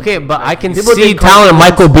doesn't Okay, but I can People see think talent in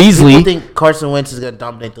Michael People Beasley. think Carson Wentz is going to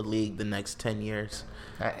dominate the league the next 10 years.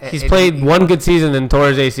 He's played one good season and tore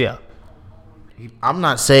his ACL. I'm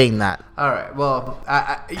not saying that. All right. Well,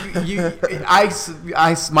 I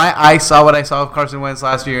saw what I saw of Carson Wentz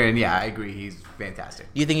last year, and yeah, I agree. He's fantastic.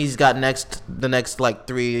 You think he's got the next like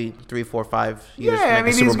 3, 4, 5 years? Yeah, I to make mean, the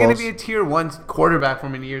he's Super going to Bowls? be a tier 1 quarterback for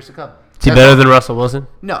many years to come. Is he better than Russell Wilson?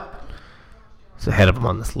 No, He's ahead of him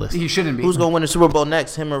on this list. he shouldn't be. Who's going to win the Super Bowl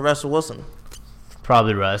next? Him or Russell Wilson?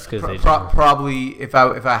 Probably Russ because they Probably, if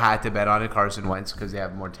I had to bet on it, Carson Wentz because they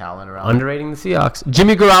have more talent around. underrating the Seahawks.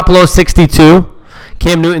 Jimmy Garoppolo 62,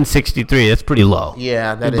 Cam Newton 63. That's pretty low.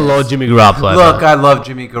 Yeah, that He's is. below Jimmy Garoppolo. Look, I love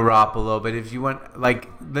Jimmy Garoppolo, but if you want,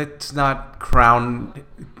 let's not crown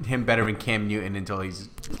him better than Cam Newton until he's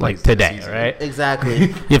like plays today, the season. right? Exactly.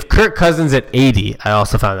 You have Kirk Cousins at 80. I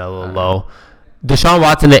also found that a little low. Deshaun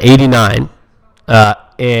Watson at 89,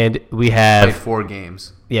 and we Played have 4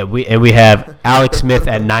 games. we have Alex Smith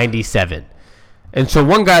at 97. And so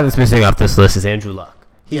one guy that's missing off this list is Andrew Luck.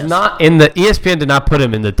 He's Yes. not in the ESPN did not put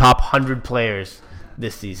him in the top 100 players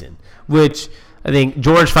this season, which I think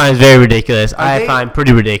George finds very ridiculous. I find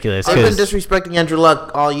pretty ridiculous I've been because disrespecting Andrew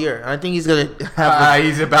Luck all year. I think he's going to have.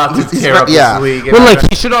 He's about to He's tear about- up yeah. this league. well, like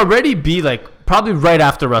he should already be like probably right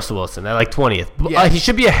after Russell Wilson at like 20th. Yeah. He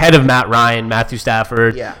should be ahead of Matt Ryan, Matthew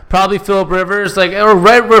Stafford, Yeah. probably Phillip Rivers, like or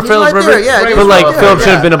right where He's Phillip right there, Rivers. yeah, but he's like right there, Phillip should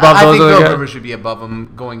have been above I those think other Phil guys. Rivers should be above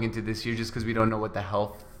him going into this year just because we don't know what the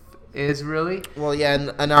health is really. Well,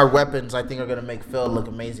 yeah, and our weapons, I think, are going to make Phil look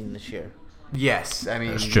amazing this year. Yes, I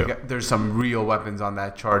mean That's true. there's some real weapons on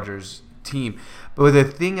that Chargers team. But the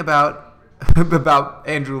thing about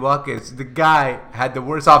Andrew Luck is the guy had the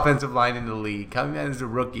worst offensive line in the league, coming in as a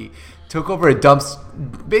rookie, took over a dumps,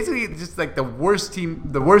 basically just like the worst team,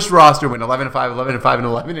 the worst roster, went 11-5,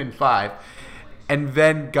 11-5, and 11-5, and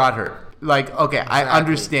then got hurt. Like, okay, I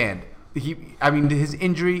understand. His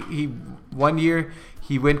injury. 1 year.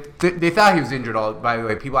 He went. They thought he was injured. By the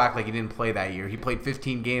way, people act like he didn't play that year. He played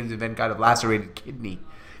 15 games and then got a lacerated kidney.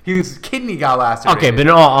 His kidney got lacerated. Okay, but in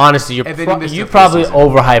all honesty, And then he missed you the probably full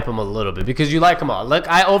season. overhype him a little bit because you like him all. Like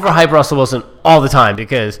I overhype Russell Wilson all the time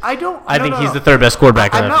because I think he's the third best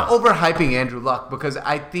quarterback. I'm in the not NFL. overhyping Andrew Luck because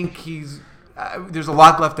I think he's. There's a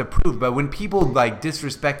lot left to prove, but when people like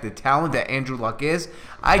disrespect the talent that Andrew Luck is,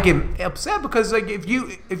 I get upset because like if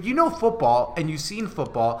you know football and you've seen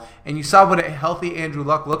football and you saw what a healthy Andrew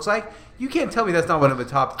Luck looks like, you can't tell me that's not one of the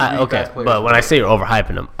top 3 Okay, best players. but when I say you're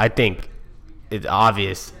overhyping him, I think it's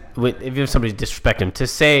obvious. If you have somebody disrespect him, to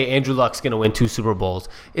say Andrew Luck's going to win 2 Super Bowls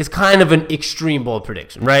is kind of an extreme bold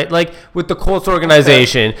prediction, right? Like with the Colts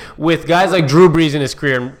organization, with guys like Drew Brees in his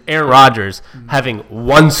career and Aaron Rodgers having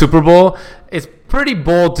 1 Super Bowl, it's pretty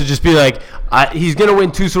bold to just be like, he's going to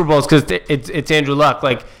win 2 Super Bowls because it's Andrew Luck.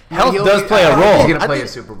 Like health does play a role. He's going to play think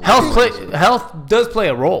a Super Bowl. Health does play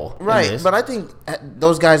a role, in Right, this. but I think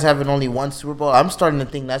those guys having only 1 Super Bowl, I'm starting to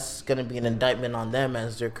think that's going to be an indictment on them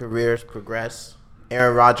as their careers progress.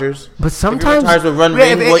 Aaron Rodgers. But sometimes- if you're run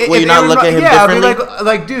Yeah, will you not Aaron look at him I mean, differently?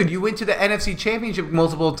 like, dude, you went to the NFC Championship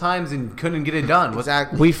multiple times and couldn't get it done.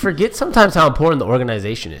 Exactly. we forget sometimes how important the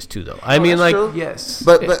organization is too, though. I mean, that's like true. Yes,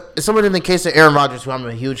 But someone in the case of Aaron Rodgers, who I'm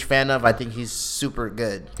a huge fan of, I think he's super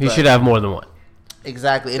good. he But- should have more than 1.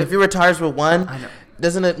 Exactly. And if he retires with 1,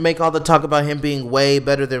 doesn't it make all the talk about him being way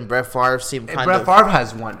better than Brett Favre seem kind Brett of... Favre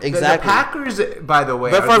has 1. Exactly. The Packers, by the way,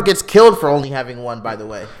 Brett Favre gets killed for only having 1, by the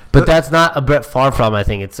way. But that's not a Brett Favre problem. I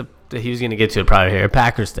think he was going to get to it probably here. A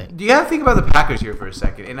Packers thing. You got to think about the Packers here for a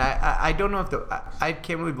second, and I don't know if I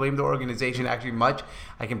can't really blame the organization actually much.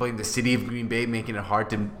 I can blame the city of Green Bay making it hard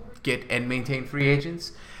to get and maintain free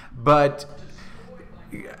agents, but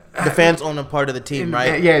The fans own a part of the team,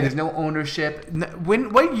 right? Yeah, there's no ownership.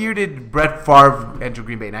 What year did Brett Favre enter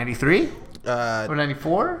Green Bay? 93 or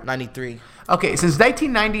 94? 93. Okay, since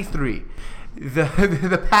 1993,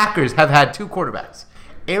 the Packers have had 2 quarterbacks.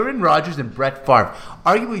 Aaron Rodgers and Brett Favre,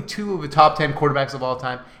 arguably 2 of the top 10 quarterbacks of all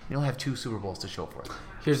time. You don't have 2 Super Bowls to show for it.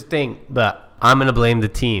 Here's the thing, but I'm going to blame the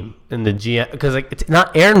team and the GM because like it's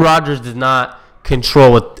not Aaron Rodgers does not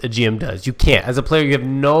control what a GM does. You can't. As a player, you have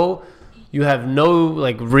no You have no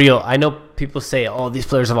like real. I know people say, "Oh, these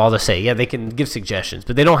players have all to say." Yeah, they can give suggestions,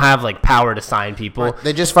 but they don't have like power to sign people. Right.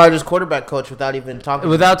 They just fired his quarterback coach without even talking.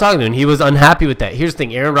 Without talking to him, he was unhappy with that. Here's the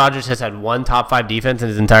thing: Aaron Rodgers has had one top 5 defense in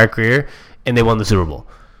his entire career, and they won the Super Bowl.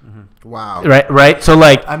 Wow. Right. So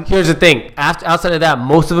like, here's the thing: outside of that,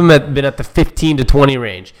 most of them have been at the 15 to 20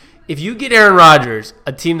 range. If you get Aaron Rodgers,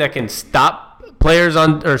 a team that can stop players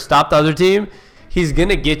on or stop the other team, he's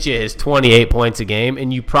gonna get you his 28 points a game,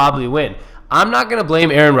 and you probably win. I'm not going to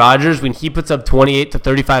blame Aaron Rodgers when he puts up 28 to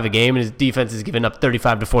 35 a game and his defense is giving up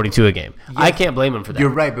 35 to 42 a game. Yeah, I can't blame him for that. You're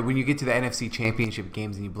right, but when you get to the NFC Championship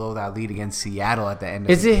games and you blow that lead against Seattle at the end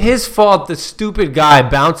of Is it his fault the stupid guy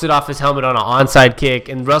bounced it off his helmet on an onside kick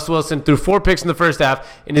and Russell Wilson threw 4 picks in the first half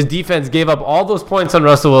and his defense gave up all those points on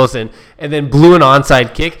Russell Wilson and then blew an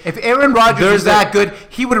onside kick? If Aaron Rodgers was that good,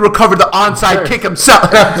 he would have recovered the onside kick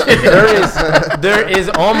himself. there is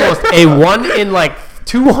almost a 1 in like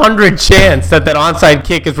 200 chance that onside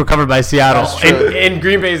kick is recovered by Seattle. And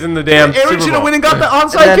Green Bay's in the damn Aaron should have went and got the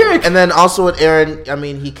onside kick. And then also with Aaron, I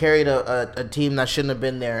mean, he carried a team that shouldn't have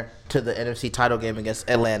been there to the NFC title game against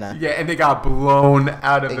Atlanta. Yeah, and they got blown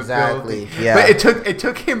out of the building. Yeah. But it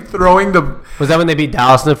took him throwing the... Was that when they beat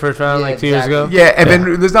Dallas in the first round 2 years ago? Yeah, and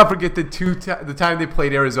then let's not forget the time they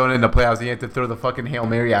played Arizona in the playoffs, he had to throw the fucking Hail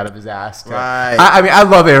Mary out of his ass. Right. I mean, I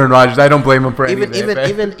love Aaron Rodgers. I don't blame him for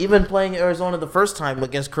anything. Even playing Arizona the first time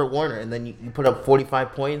against Kurt Warner, and then you put up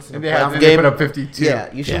 45 points in the playoff game. They put up 52.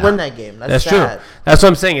 Yeah, you should win that game. That's true. That's what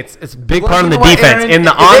I'm saying. It's a big part of the what, defense. Aaron, in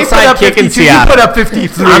the onside kick in Seattle. You put up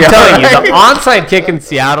 53. I'm telling you, the onside kick in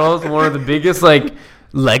Seattle is one of the biggest like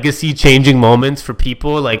legacy changing moments for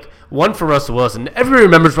people. Like one for Russell Wilson. Everybody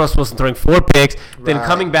remembers Russell Wilson throwing 4 picks, then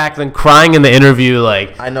coming back, then crying in the interview.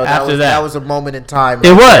 Like I know after that was a moment in time.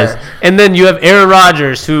 It was, and then you have Aaron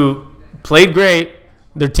Rodgers who played great.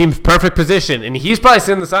 Their team's perfect position, and he's probably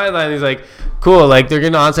sitting on the sideline. And he's like, "Cool, like they're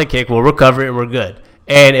getting an onside kick. We'll recover it, and we're good."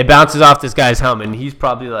 And it bounces off this guy's helmet, and he's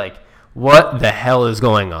probably like, "What the hell is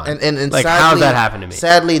going on?" And like, sadly, how's that happen to me?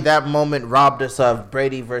 Sadly, that moment robbed us of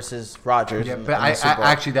Brady versus Rodgers. Yeah, but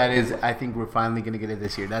actually, that is. I think we're finally going to get it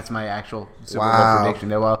this year. That's my actual Super Bowl prediction.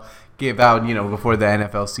 That will give out, before the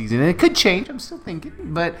NFL season, and it could change. I'm still thinking,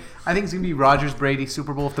 but I think it's going to be Rodgers, Brady,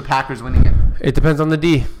 Super Bowl if the Packers win again. It depends on the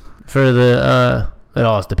D for the. It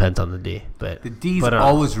always depends on the D, but the D's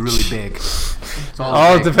always really big.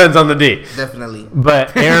 Always depends on the D. Definitely.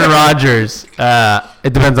 But Aaron Rodgers,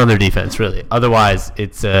 it depends on their defense, really. Otherwise,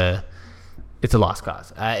 it's a lost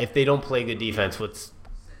cause. If they don't play good defense,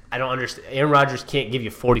 I don't understand. Aaron Rodgers can't give you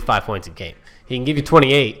 45 points a game. He can give you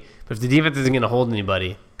 28, but if the defense isn't going to hold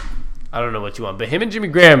anybody, I don't know what you want. But him and Jimmy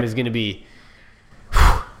Graham is going to be.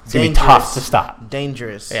 It's going to be tough to stop.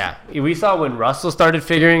 Dangerous. Yeah. We saw when Russell started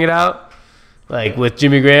figuring it out. Like with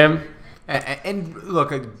Jimmy Graham. And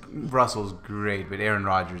look, Russell's great, but Aaron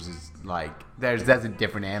Rodgers is like, that's a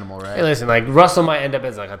different animal, right? Hey, listen, like Russell might end up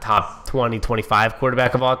as like a top 20, 25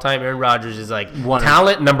 quarterback of all time. Aaron Rodgers is like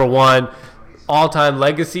talent number 1, all-time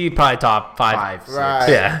legacy, probably top 5.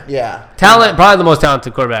 Right. Yeah. Talent, probably the most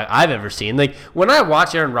talented quarterback I've ever seen. Like when I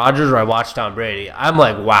watch Aaron Rodgers or I watch Tom Brady, I'm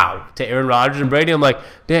like, wow. To Aaron Rodgers and Brady, I'm like,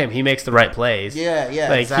 damn, he makes the right plays. Yeah,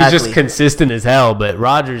 like exactly. He's just consistent as hell, but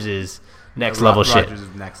Rodgers is next level shit. Rodgers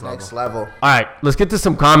is next level. Next level. All right, let's get to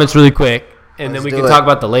some comments really quick, and then we can do talk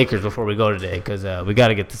about the Lakers before we go today, because we got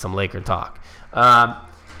to get to some Laker talk.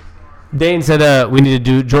 Dane said we need to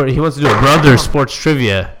do. Jordan, he wants to do a brother sports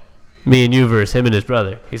trivia. Me and you versus him and his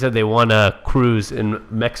brother. He said they won a cruise in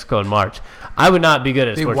Mexico in March. I would not be good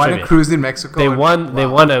at sports trivia. They won a cruise in Mexico. They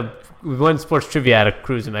won sports trivia at a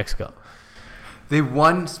cruise in Mexico. They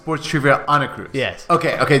won sports trivia on a cruise. Yes.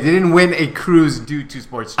 Okay. They didn't win a cruise due to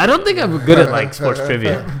sports trivia. I don't think I'm good at like sports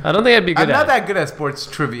trivia. I don't think I'd be good at it. I'm not that good at sports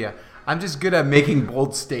trivia. I'm just good at making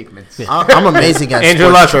bold statements. Yeah. I'm amazing at Andrew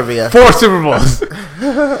sports trivia. 4 Super Bowls.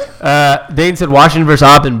 Dane said Washington versus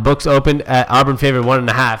Auburn. Books opened at Auburn favored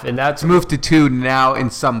 1.5, and that's moved to 2 now in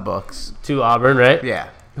some books. 2 Auburn, right? Yeah.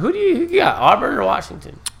 Who do you got? Auburn or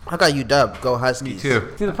Washington? I got UW. Go Huskies. Me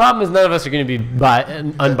too. See, the problem is none of us are going to be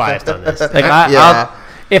unbiased on this. Like Yeah.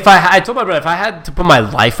 If I told my brother if I had to put my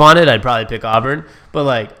life on it, I'd probably pick Auburn. But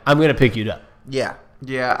like, I'm gonna pick UW. Yeah.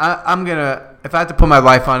 Yeah, I'm gonna. If I had to put my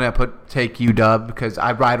life on it, take UW because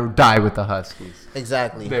I ride or die with the Huskies.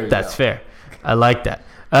 Exactly. That's fair. I like that.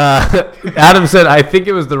 Adam said, I think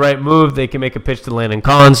it was the right move. They can make a pitch to Landon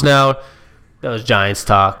Collins now. That was Giants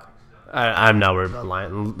talk. I'm not worried about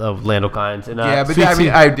Lando Collins. And, yeah, but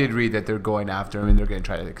I did read that they're going after him and they're going to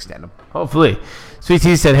try to extend him. Hopefully. Sweet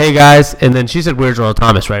Tea said, hey, guys. And then she said, where's Earl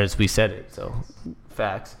Thomas, right as we said it. So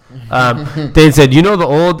Facts. Dane said, you know the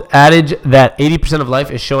old adage that 80% of life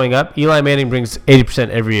is showing up? Eli Manning brings 80%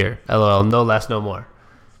 every year. LOL. No less, no more.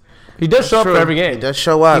 He does show up for every game. He does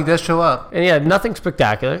show up. He does show up. And yeah, nothing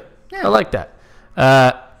spectacular. Yeah. I like that.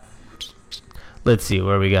 Let's see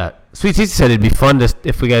where we got. Sweet Cece said it'd be fun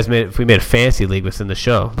if we made a fantasy league within the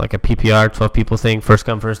show, like a PPR, 12 people thing, first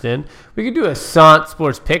come, first in. We could do a Sant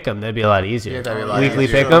Sports Pick'em. That'd be a lot easier. Yeah, that'd be a lot Weekly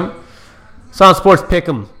easier. Pick'em. Sant Sports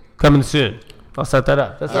Pick'em coming soon. I'll set that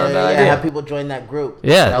up. That's not a bad idea. Have people join that group.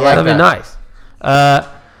 Yeah, like that'd be nice.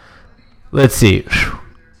 Let's see.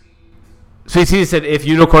 Sweet Cece said if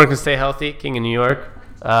Unicorn can stay healthy, King of New York.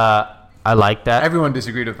 I like that. Everyone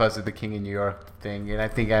disagreed with us with the King of New York thing, and I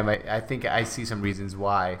think I see some reasons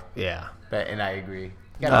why. Yeah. And I agree.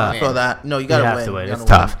 You gotta For win. that, no, you You gotta have win. to win. You It's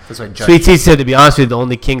gotta tough. That's why Judge- Sweet Tea said, to be honest with you, the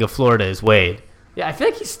only king of Florida is Wade. Yeah, I feel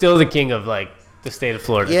like he's still the king of, like, the state of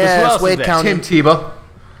Florida. Yeah, Who it's else is Wade there? County. Tim Tebow.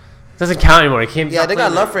 Doesn't count anymore. He came. Yeah, they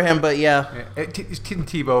got love for him, but yeah. Tim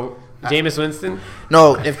Tebow. Jameis Winston.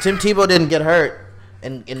 No, if Tim Tebow didn't get hurt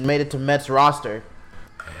and made it to Mets roster,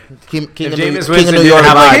 King If of Jameis New Winston York didn't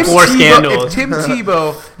have, like, vibes. four scandals. If Tim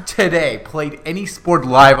Tebow today played any sport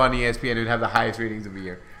live on ESPN, it would have the highest ratings of the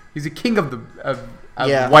year. He's a king of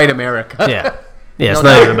Yeah. white America. Yeah. Yeah, it's No,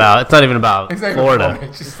 not no. even about. It's not even about It's not even Florida. Florida.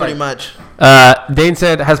 It's just Pretty like, much. Dane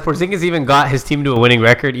said, has Porzingis even got his team to a winning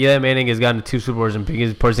record? Eli Manning has gotten to 2 Super Bowls, and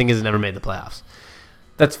Porzingis has never made the playoffs.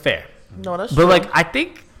 That's fair. No, that's But, true. like, I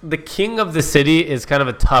think the king of the city is kind of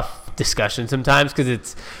a tough discussion sometimes because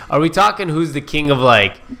it's – are we talking who's the king of,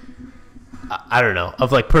 like – I don't know,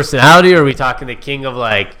 of, like, personality, or are we talking the king of,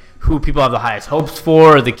 like, who people have the highest hopes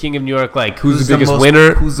for, or the king of New York, like, who's the biggest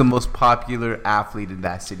winner? Who's the most popular athlete in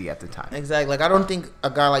that city at the time? Exactly. Like, I don't think a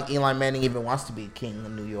guy like Eli Manning even wants to be king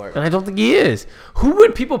of New York. And I don't think he is. Who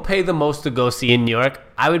would people pay the most to go see in New York?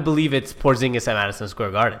 I would believe it's Porzingis at Madison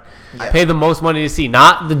Square Garden. Pay the most money to see,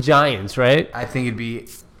 not the Giants, right? I think it'd be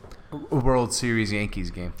a World Series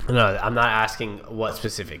Yankees game. No, I'm not asking what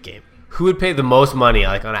specific game. Who would pay the most money,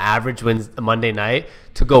 like on an average Monday night,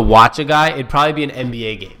 to go watch a guy? It'd probably be an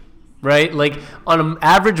NBA game, right? Like on an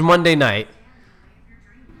average Monday night,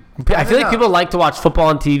 I feel like people like to watch football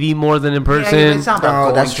on TV more than in person. Yeah, it's not about No,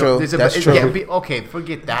 going that's to- true. it's That's it true. can't be- okay,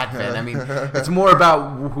 forget that, man. I mean, it's more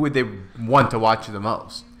about who would they want to watch the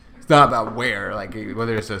most. It's not about where, like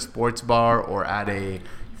whether it's a sports bar or at a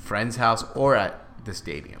friend's house or at the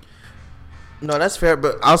stadium. No, that's fair.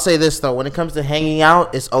 But I'll say this, though. When it comes to hanging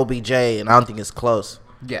out, it's OBJ, and I don't think it's close.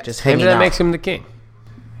 Yeah. Just Maybe hanging that out. makes him the king.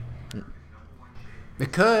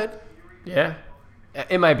 It could. Yeah.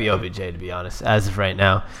 It might be OBJ, to be honest, as of right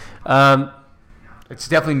now. It's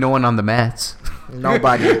definitely no one on the Mets.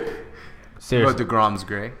 Nobody. Seriously. DeGrom's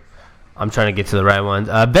great. I'm trying to get to the right ones.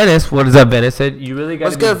 Venice, what is up, Venice? Said you really got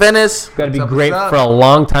What's to good, Venice? got to be What's up, great what's up? for a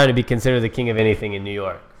long time to be considered the king of anything in New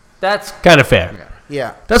York. That's kind of fair. Yeah.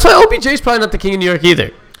 Yeah. That's why OBJ's probably not the king of New York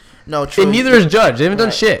either. No, true. And neither is Judge. They haven't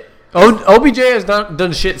done shit. OBJ has not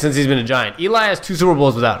done shit since he's been a Giant. Eli has 2 Super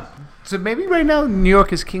Bowls without him. So maybe right now New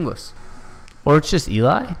York is kingless. Or it's just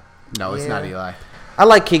Eli? No, it's Yeah. not Eli. I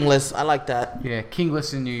like kingless. I like that. Yeah,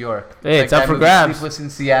 kingless in New York. Hey, it's up that for movie, grabs. Sleepless in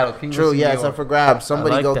Seattle. Kingless True, in yeah, New it's York. up for grabs.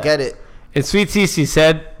 Somebody like go that. get it. And Sweet Cece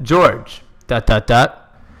said, George, ...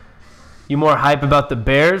 You more hype about the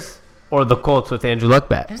Bears or the Colts with Andrew Luck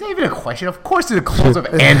back? There's not even a question. Of course, it's a close of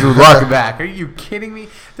Andrew Luck back. Are you kidding me?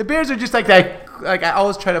 The Bears are just like that. Like I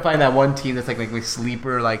always try to find that one team that's like my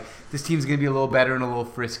sleeper. Like this team's gonna be a little better and a little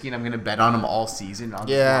frisky, and I'm gonna bet on them all season.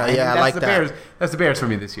 Yeah, And yeah, I that's like the that. Bears. That's the Bears for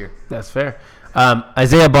me this year. That's fair.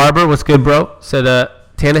 Isaiah Barber, what's good, bro? Said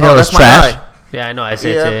Tannehill Oh, is that's my trash. guy. Yeah, I know. I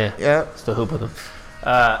say it. Yeah. Still hoop with him.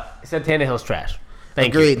 He said Tannehill's trash.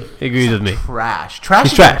 Thank Agreed. you. He agrees with me. Trash. Trash.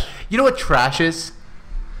 He's is- trash. You know what trash is?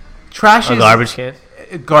 Trash A is garbage can.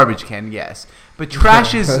 Garbage can, yes. But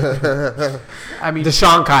trash is. I mean,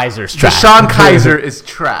 Deshaun Kaiser's trash. Deshaun Kaiser is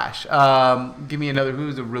trash. Give me another.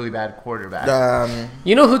 Who's a really bad quarterback?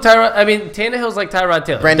 You know who Tyrod? I mean, Tannehill's like Tyrod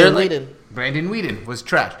Taylor. Brandon They're like- Weeden. Brandon Weeden was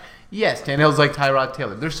trash. Yes, Tannehill's like Tyrod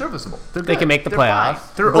Taylor. They're serviceable. They're They good. can make the They're playoffs. fine.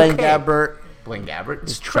 They're Blaine okay. Gabbert. Blaine Gabbert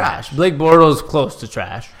is Trash. trash. Blake Bortles close to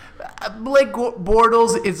trash. Blake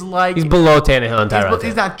Bortles is like He's below Tannehill and Tyrod.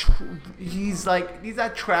 he's not. He's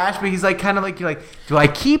not trash, but he's like kind of like you're like. Do I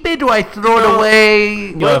keep it? Do I throw it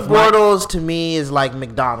away? Yo, if my- Bortles to me is like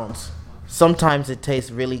McDonald's. Sometimes it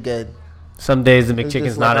tastes really good. Some days the It's McChicken's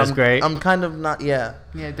just not like as great. I'm kind of not. Yeah.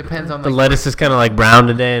 Yeah, it depends on The like, lettuce is kind of like brown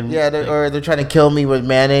today. And Yeah, or they're trying to kill me with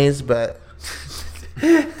mayonnaise, but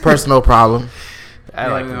personal problem. I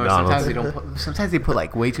like McDonald's. Sometimes they put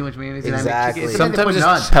like way too much mayonnaise. Exactly. Sometimes it's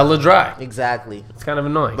just hella dry. Exactly. It's kind of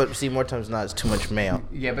annoying. But see, more times than not, it's too much mayo.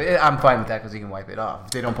 Yeah, but I'm fine with that because you can wipe it off.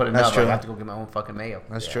 If they don't put enough, I have to go get my own fucking mayo.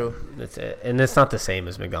 That's true. That's it. And it's not the same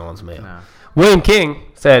as McDonald's mayo. No. William King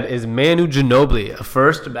said, is Manu Ginobili a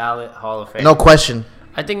first ballot Hall of Fame? No question.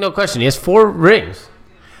 I think no question. He has 4 rings.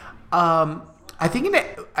 I think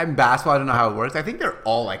in basketball, I don't know how it works. I think they're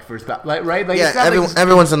all like first ballot, right? Like, Yeah, it's not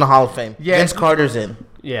everyone's in the Hall of Fame. Yeah. Vince Carter's in.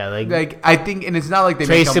 Yeah, like I think, and it's not like they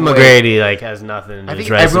Tracy make McGrady has nothing in I his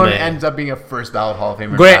think resume. everyone ends up being a first ballot Hall of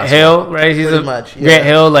Famer. Grant Hill, right? He's Pretty much, yeah. Grant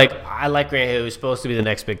Hill. I like Grant Hill. He's supposed to be the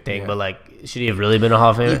next big thing, but should he have really been a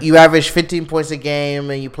Hall of Famer? You average 15 points a game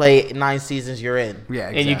and you play 9 seasons, you're in. Yeah,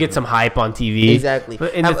 exactly. And you get some hype on TV. Exactly.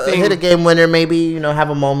 But Hit a game winner, maybe have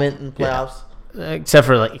a moment in the playoffs. Except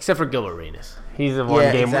for Gilbert Arenas. He's the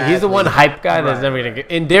one game. Exactly. He's the one hype guy that's never gonna get.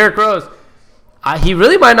 And Derrick Rose, he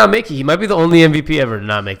really might not make it. He might be the only MVP ever to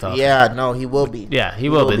not make the Hall of Fame. Yeah, no, he will be. Yeah, he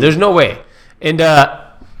will be. There's no way. And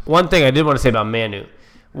one thing I did want to say about Manu,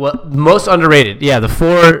 most underrated. Yeah, the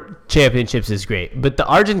 4 championships is great, but the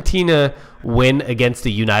Argentina win against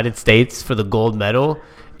the United States for the gold medal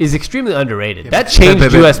is extremely underrated. That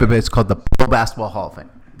changed U.S. But it's called the Pro Basketball Hall of Fame.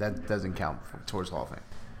 That doesn't count towards Hall of Fame.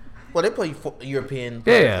 Well, they play European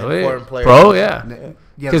foreign players. Pro, yeah.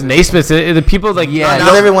 Because Naismith, the people Not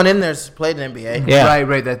everyone in there's played in the NBA. Yeah.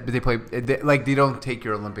 Right. But they play they don't take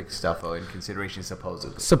your Olympic stuff in consideration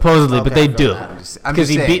supposedly. But they do. I'm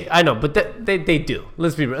just saying. I know, but they do.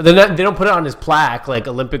 Let's be real. They don't put it on his plaque like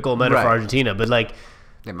Olympic gold medal for Argentina, but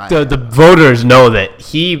the voters know that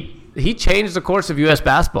he changed the course of U.S.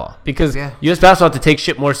 basketball because U.S. basketball had to take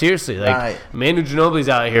shit more seriously. Manu Ginobili's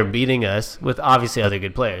out here beating us with obviously other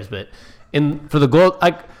good players, but for the gold,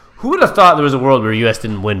 who would have thought there was a world where U.S.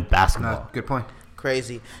 didn't win basketball? Good point.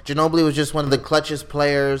 Crazy. Ginobili was just one of the clutchest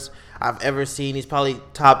players I've ever seen. He's probably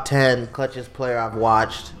top 10 clutchest player I've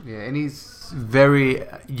watched. Yeah, and he's very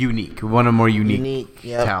unique. One of the more unique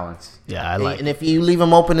talents. Yeah, And if you leave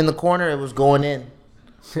him open in the corner, it was going in.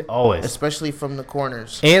 Always. Especially from the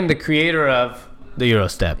corners. And the creator of the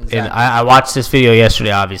Eurostep. Exactly. And I watched this video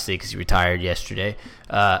yesterday, obviously, because he retired yesterday,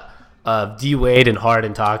 of D-Wade and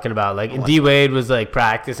Harden talking about, and D-Wade was,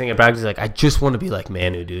 practicing, I just want to be like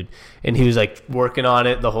Manu, dude. And he was, working on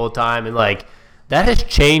it the whole time. And, that has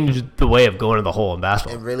changed the way of going to the hole in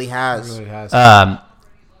basketball. It really has.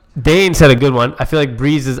 Dane said a good one. I feel like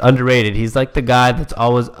Breeze is underrated. He's like the guy that's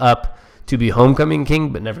always up to be homecoming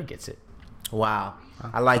king, but never gets it. Wow.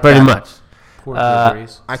 I like Pretty that. much.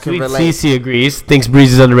 I can Sweet relate. CC agrees. Thinks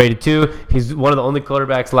Breeze is underrated too. He's one of the only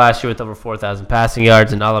quarterbacks last year with over 4,000 passing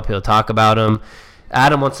yards, and not a lot of people talk about him.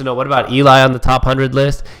 Adam wants to know, what about Eli on the top 100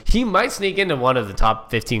 list? He might sneak into one of the top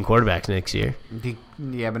 15 quarterbacks next year. But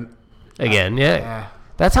Again, yeah.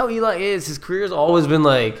 That's how Eli is. His career's always been a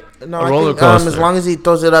I roller think, coaster. as long as he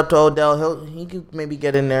throws it up to Odell, he could maybe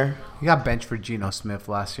get in there. he got benched for Geno Smith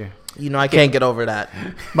last year. I can't get over that.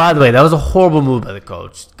 By the way, that was a horrible move by the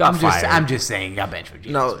coach. Got fired. I'm just saying, he got benched for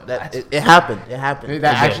Geno Smith. It happened. It happened.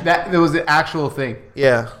 That was the actual thing.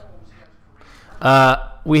 Yeah.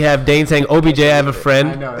 We have Dane saying, OBJ, I have a friend.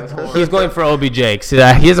 I know, that's horrible. He's going for OBJ. He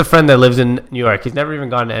has a friend that lives in New York. He's never even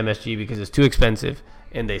gone to MSG because it's too expensive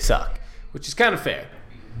and they suck, which is kind of fair.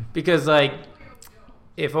 Because,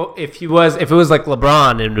 if it was like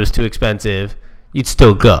LeBron and it was too expensive, you'd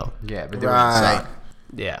still go. Yeah, but they would suck.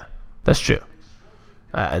 Yeah, that's true.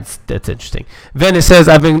 That's interesting. Venice says,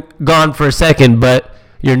 I've been gone for a second, but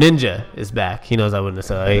your ninja is back. He knows I wouldn't have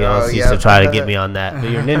said. He always used to try to get me on that.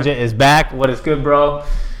 But your ninja is back. What is good, bro?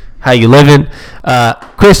 How you living?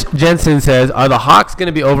 Chris Jensen says, are the Hawks going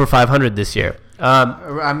to be over 500 this year?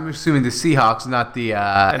 I'm assuming the Seahawks, not the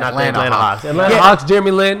Atlanta Hawks. Atlanta Hawks, Jeremy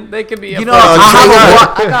Lin, they could be. I got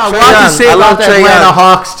a lot to say about the Atlanta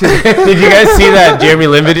Hawks today. Did you guys see that Jeremy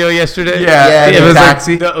Lin video yesterday? Yeah, it was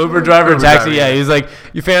taxi. the Uber driver taxi. Yeah, he's like,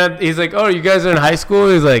 he's like, oh, you guys are in high school?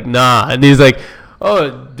 He's like, nah, and he's like,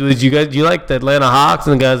 oh, do you like the Atlanta Hawks?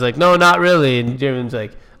 And the guy's like, no, not really. And Jeremy's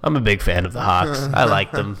like, I'm a big fan of the Hawks. I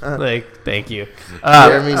like them. Thank you.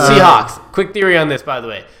 Seahawks. Quick theory on this, by the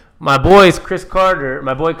way. My boy Chris Carter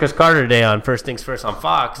today on First Things First on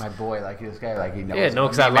Fox. My boy, this guy, he knows. Yeah, no,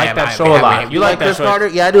 because I like that show a lot. You like that Chris show? Carter?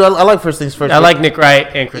 Yeah, I do. I like First Things First. I like Nick Wright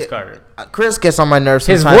and Chris Carter. Chris gets on my nerves.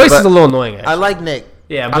 His voice is a little annoying, actually. I like Nick.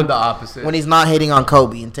 Yeah, I'm the opposite. When he's not hating on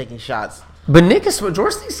Kobe and taking shots. But Nick is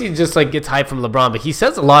George Stacey just gets hype from LeBron, but he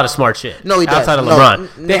says a lot of smart shit. No, he does. Outside of No,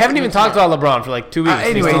 LeBron, they haven't even talked about LeBron for 2 weeks.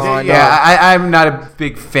 Anyways, I'm not a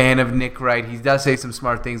big fan of Nick Wright. He does say some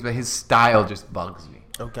smart things, but his style just bugs me.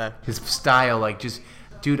 Okay. His style,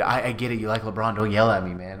 Dude, I get it. You like LeBron. Don't yell at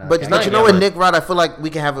me, man. But, Okay. but you know, with Nick Rod, I feel like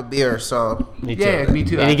we can have a beer. So Me too. Yeah, me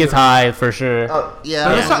too. And he gets high for sure. yeah.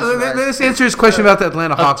 Let's answer his question about the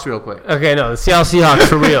Atlanta Hawks real quick. Okay, no, the Seattle Seahawks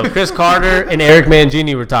for real. Chris Carter and Eric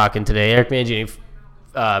Mangini were talking today. Eric Mangini,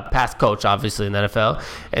 past coach, obviously, in the NFL.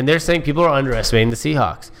 And they're saying people are underestimating the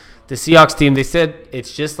Seahawks. The Seahawks team, they said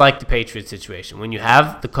it's just like the Patriots situation. When you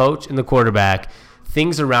have the coach and the quarterback,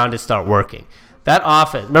 things around it start working. That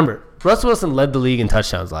offense, remember, Russell Wilson led the league in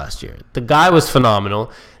touchdowns last year. The guy was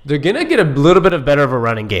phenomenal. They're going to get a little bit of better of a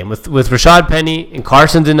running game. With Rashad Penny and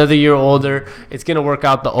Carson's another year older, it's going to work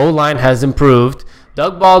out. The O-line has improved.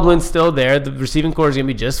 Doug Baldwin's still there. The receiving core is going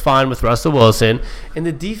to be just fine with Russell Wilson. And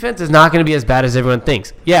the defense is not going to be as bad as everyone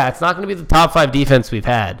thinks. Yeah, it's not going to be the top 5 defense we've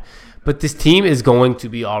had. But this team is going to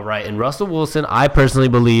be all right. And Russell Wilson, I personally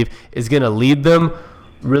believe, is going to lead them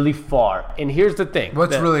really far. And here's the thing.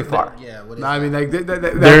 What's really far? Yeah, what is No, I mean, like,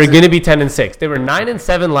 they're going to be 10-6. They were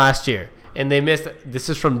 9-7 last year, and they missed. This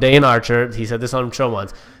is from Dane Archer. He said this on the show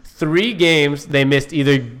once. 3 games they missed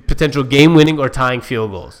either potential game-winning or tying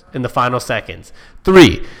field goals in the final seconds.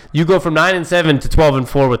 3. You go from 9-7 to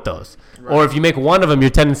 12-4 with those, or if you make one of them,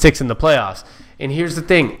 you're 10-6 in the playoffs. And here's the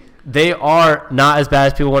thing: they are not as bad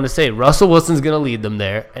as people want to say. Russell Wilson's going to lead them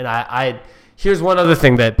there, and Here's one other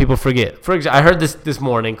thing that people forget. For example, I heard this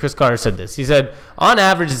morning. Chris Carter said this. He said, on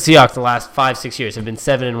average, the Seahawks the last 5-6 years have been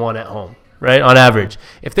 7-1 at home, right? On average,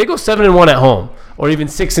 if they go 7-1 at home, or even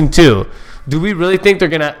 6-2, do we really think they're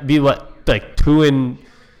gonna be like 2-4,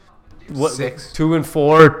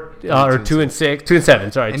 or 2-6,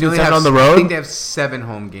 2-7? Sorry, 2-7 on the road. I think they have 7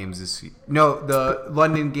 home games this year. No, the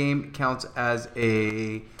London game counts as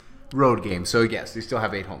a road game. So, yes, they still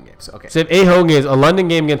have 8 home games. Okay. So they have 8 home games, a London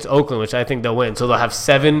game against Oakland, which I think they'll win. So they'll have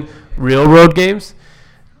 7 real road games.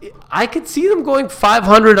 I could see them going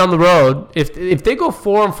 500 on the road if they go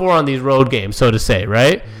 4-4 on these road games, so to say,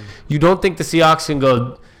 right? Mm-hmm. You don't think the Seahawks can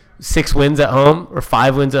go 6 wins at home or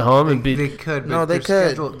 5 wins at home? They could. But no, they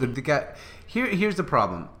could. Here's the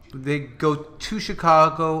problem. They go to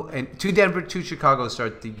Chicago and to Denver, to Chicago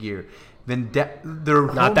start the year. Then they're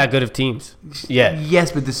not that good of teams. Yeah.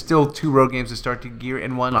 Yes, but there's still 2 road games to start the year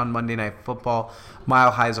and 1 on Monday Night Football.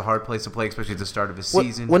 Mile High is a hard place to play, especially at the start of a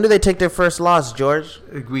season. When do they take their first loss, George?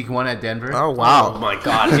 Week 1 at Denver. Oh, wow. Oh, my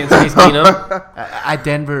God. Against Case Keenum? At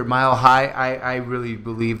Denver, Mile High, I really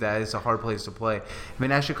believe that it's a hard place to play. I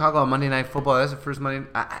mean, at Chicago on Monday Night Football, that's the first Monday.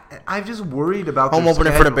 I'm just worried about home their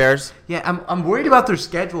opener schedule. for the Bears. Yeah, I'm worried about their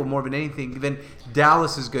schedule more than anything. Then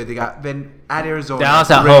Dallas is good. They got then at Arizona.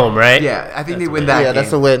 Dallas at home, right? Yeah, I think they win that game. Yeah,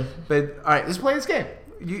 that's a win. But, all right, let's play this game.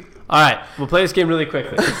 All right, we'll play this game really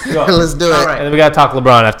quickly. Go. Let's do it. All right. And then we got to talk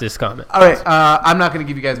LeBron after this comment. All right, I'm not going to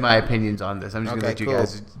give you guys my opinions on this. I'm just going to let you cool.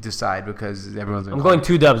 guys decide because everyone's going I'm going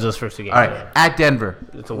 2 dubs those first 2 games. All right, at Denver.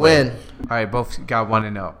 It's a Win. All right, both got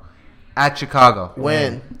 1-0. At Chicago.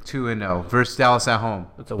 Win. 2-0. Versus Dallas at home.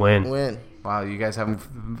 It's a win. Win. Wow, you guys haven't.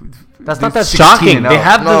 That's not that 16-0. shocking. They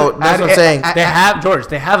have No, that's what I'm saying. They have George.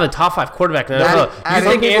 They have a top 5 quarterback. You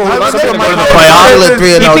think people- Andrew Luck's some going to people go to the might playoffs? call it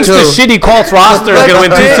 3-0 He thinks the too. shitty Colts roster is going to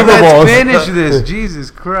win 2 Super Bowls. Let's finish this. Jesus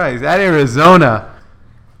Christ. At Arizona.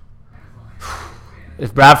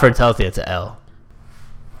 If Bradford's healthy, it's an L.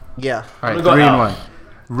 Yeah. All right, gonna go 3-1.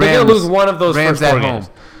 They're going to lose one of those Rams first 4 at games.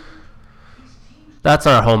 home. That's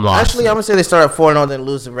our home loss. Actually, I'm going to say they start at 4-0 then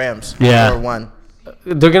lose the Rams. Yeah. 4-1.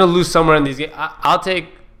 They're going to lose somewhere in these games. I'll say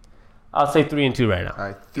 3-2 right now. All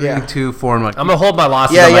right, Yeah. 3-2, 4-1. I'm going to hold my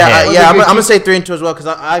losses Yeah, on my hand. I'm going to say 3-2 as well because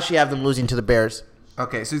I actually have them losing to the Bears.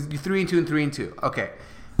 Okay, so 3-2 and 3-2. Okay,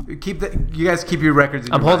 you guys keep your records.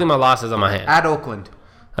 I'm holding my losses on my hand. at Oakland.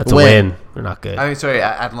 That's a Win. win. We're not good. I mean, sorry,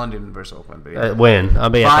 at London versus Oakland. But yeah. Win. I'll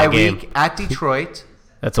be at Bye that game. week at Detroit.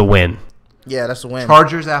 That's a win. Yeah, that's a win.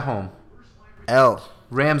 Chargers at home. L.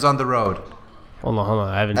 Rams on the road. Hold on.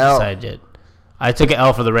 I haven't L. decided yet. I took an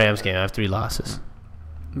L for the Rams game. I have 3 losses.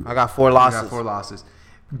 I got 4 You losses. got 4 losses.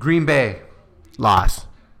 Green Bay Loss.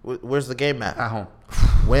 Where's the game at? at home.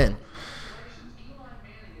 Win.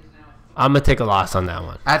 I'm going to take a loss on that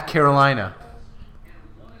one. At Carolina.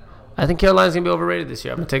 I think Carolina's going to be overrated this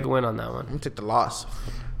year. I'm going to take a win on that I'm one. going to take the loss.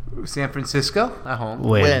 San Francisco at home.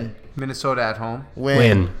 Win. Minnesota at home.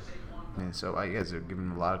 Win. So you guys are giving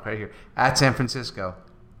them a lot of credit here. At San Francisco.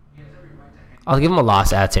 I'll give them a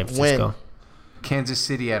loss at San Francisco. Win. Kansas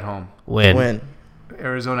City at home. Win. Win.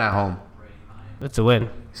 Arizona at home. It's a win.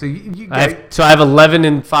 So you I guys. have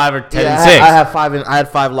 11-5 or 10-6. Yeah, I have 5 and I had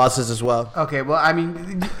 5 losses as well. Okay, well, I mean,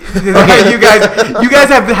 you guys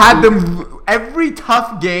have had them every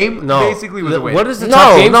tough game. No. Basically was a win. What is the No,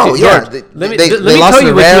 tough game? no, to? yeah. George, They let me lost tell to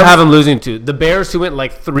you the what you Rams. have them losing to. The Bears, who went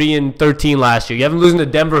like 3-13 last year. You have them losing to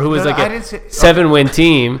Denver, who was No, like I a didn't say- 7-win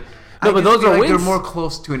team. No, but those are wins. They're more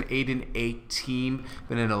close to an 8-8 team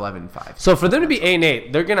than an 11-5. So for them to be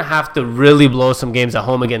 8-8, they're gonna have to really blow some games at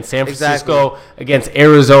home against San Francisco, against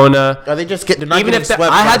Arizona. Are they just they're not Even getting if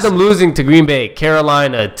swept? I had them losing to Green Bay,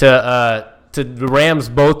 Carolina, to the Rams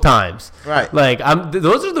both times. Right. Like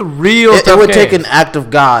those are the real. It would take an act of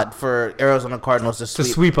God for Arizona Cardinals to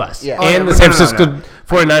sweep us. Yeah. And the San Francisco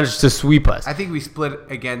 49ers to sweep us. I think we split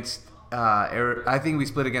against. I think we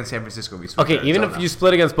split against San Francisco. Okay, even if you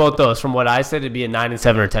split against both those, from what I said, it'd be a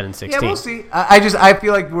 9-7 or 10-16. Yeah, we'll see. I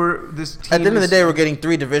feel like this team. At the end of the day, we're getting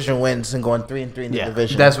 3 division wins and going 3-3 in the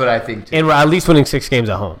division. That's what I think too. And we're at least winning 6 games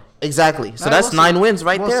at home. Exactly. So that's 9 wins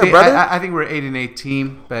right there, see. brother. I think we're 8-8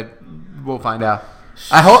 team, but we'll find out.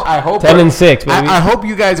 I hope 10-6, baby. I hope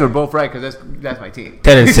you guys are both right because that's my team.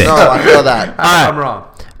 10-6. No, I feel that. I'm wrong.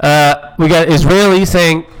 We got Israeli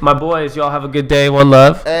saying, "My boys, y'all have a good day. One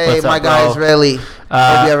love." Hey, What's my up, guy bro? Israeli.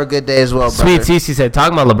 Hope you have a good day as well, brother. Sweet CC said,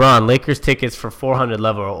 "Talking about LeBron, Lakers tickets for 400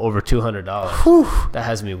 level are over $200. That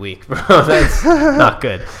has me weak, bro. That's not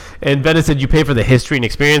good." And Bennett said, "You pay for the history and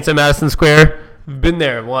experience at Madison Square." Been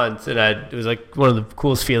there once, and it was like one of the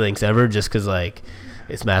coolest feelings ever, just because like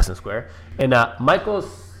it's Madison Square. And Michael,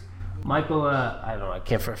 I don't know, I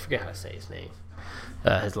forget how to say his name,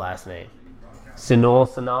 his last name.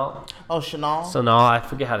 Sanal. Oh, Chanel. Sanal, I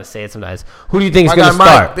forget how to say it sometimes. Who do you think is My going to guy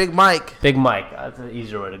start? Mike, Big Mike. Big Mike. That's an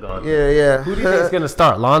easier way to go. Yeah. Who do you think is going to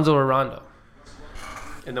start, Lonzo or Rondo?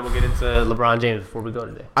 And then we'll get into LeBron James before we go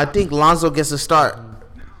today. I think Lonzo gets to start.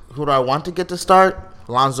 Who do I want to get to start?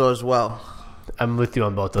 Lonzo as well. I'm with you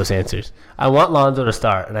on both those answers. I want Lonzo to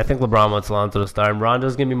start, and I think LeBron wants Lonzo to start. And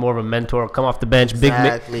Rondo's going to be more of a mentor, come off the bench,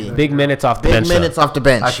 Exactly. big minutes off the Big bench. minutes off the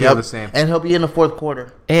bench. I feel the same. And he'll be in the fourth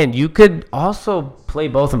quarter. And you could also play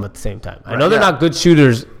both of them at the same time. I know they're not good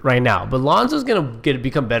shooters right now, but Lonzo's going to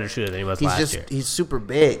become a better shooter than he was last year. He's super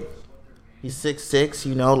big. He's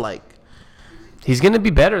 6'6", like. He's going to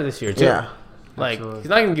be better this year, too. Yeah. Like, he's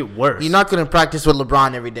not going to get worse. You're not going to practice with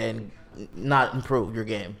LeBron every day and not improve your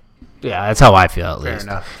game. Yeah, that's how I feel, at least.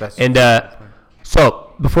 Fair enough. And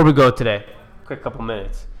so, before we go today, quick couple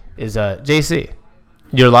minutes, is JC,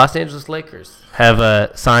 your Los Angeles Lakers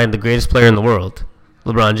have signed the greatest player in the world,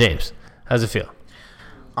 LeBron James. How's it feel?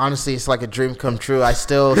 Honestly, it's like a dream come true. I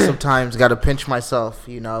still sometimes got to pinch myself,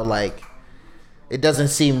 like it doesn't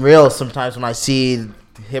seem real sometimes when I see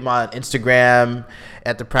him on Instagram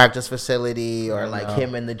at the practice facility or like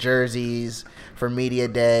him in the jerseys for media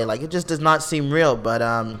day. Like, it just does not seem real, but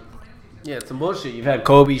yeah, it's some bullshit. You've had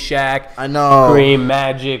Kobe, Shaq, I know, Kareem,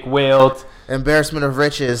 Magic, Wilt. Embarrassment of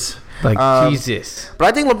riches. Like, Jesus. But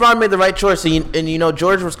I think LeBron made the right choice. And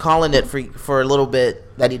George was calling it for a little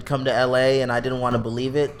bit that he'd come to L.A., and I didn't want to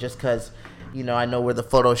believe it just because, I know we're the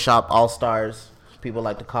Photoshop All-Stars. People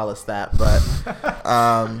like to call us that. But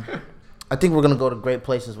I think we're going to go to great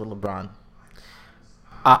places with LeBron.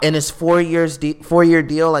 And his 4-year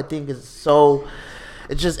deal, I think, is so –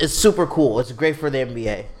 it's super cool. It's great for the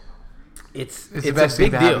NBA. It's the best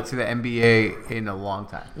thing to happen to the NBA in a long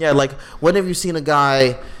time. Yeah, like, when have you seen a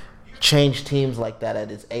guy change teams like that at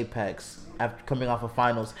his apex after coming off of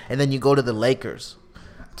finals, and then you go to the Lakers?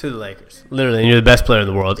 To the Lakers. Literally, and you're the best player in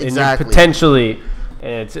the world. Exactly. And you're potentially,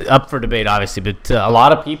 and it's up for debate, obviously, but a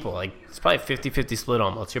lot of people, like, it's probably 50-50 split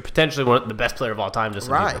almost. You're potentially the best player of all time. Just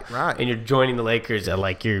right. And you're joining the Lakers at,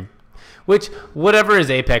 like, which, whatever his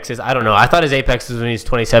apex is, I don't know. I thought his apex was when he was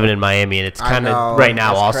 27 in Miami, and it's kind of right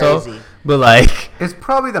now also. Crazy. But, like... It's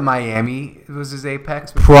probably the Miami was his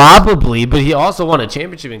apex. Probably, but he also won a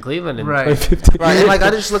championship in Cleveland in 2015. Right, and, like,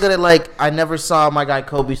 I just look at it like I never saw my guy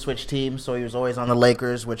Kobe switch teams, so he was always on the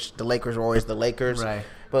Lakers, which the Lakers were always the Lakers. Right.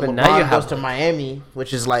 But now you LeBron have goes to Miami,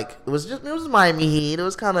 which is like it was Miami Heat. It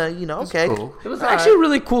was kind of okay. Cool. It was actually a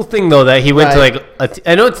really cool thing though that he went to like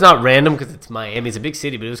I know it's not random because it's Miami, it's a big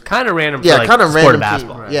city, but it was kind of random. Yeah, for, like, kind of sport random of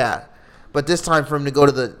basketball. team. Right. Yeah, but this time for him to go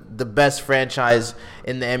to the best franchise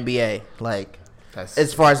in the NBA, like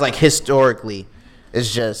as far as like historically,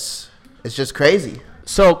 it's just crazy.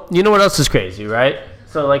 So you know what else is crazy, right?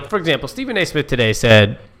 So like for example, Stephen A. Smith today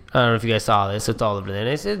said, I don't know if you guys saw this, it's all over there.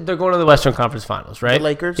 They said they're going to the Western Conference Finals, right? The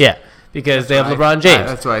Lakers? Yeah, because they have LeBron James.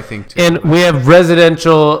 That's what I think too. And we have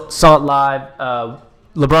residential Sant Live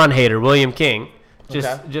LeBron hater William King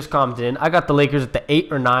just commented in. I got the Lakers at the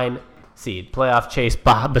 8 or 9 seed, playoff chase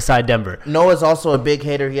beside Denver. Noah's also a big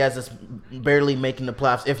hater. He has us barely making the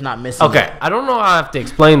playoffs, if not missing. Okay, it. I don't know how I have to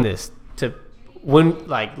explain this to when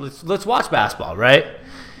let's watch basketball, right?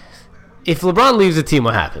 If LeBron leaves the team,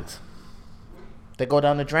 what happens? They go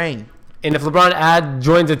down the drain. And if LeBron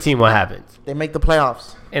joins the team, what happens? They make the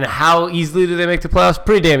playoffs. And how easily do they make the playoffs?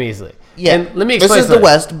 Pretty damn easily. Yeah. And let me explain This is the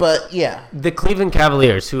West, but yeah. The Cleveland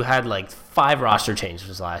Cavaliers, who had like 5 roster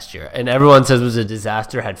changes last year, and everyone says it was a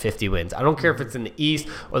disaster, had 50 wins. I don't care if it's in the East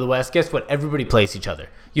or the West. Guess what? Everybody plays each other.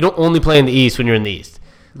 You don't only play in the East when you're in the East.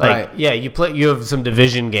 Like, Right. yeah, you have some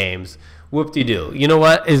division games. Whoop-de-doo. You know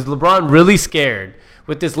what? Is LeBron really scared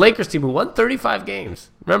with this Lakers team who won 35 games?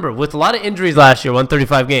 Remember, with a lot of injuries last year, won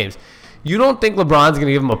 35 games. You don't think LeBron's going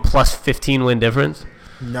to give him a plus 15 win difference?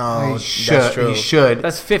 No, He that's true. should.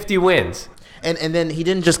 That's 50 wins. And then he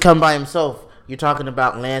didn't just come by himself. You're talking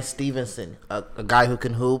about Lance Stevenson, a guy who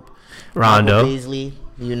can hoop. Rondo. Michael Beasley,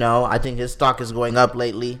 I think his stock is going up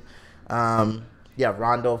lately.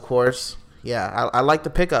 Rondo, of course. Yeah, I like the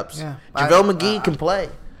pickups. Yeah. JaVale McGee can play.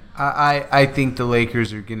 I think the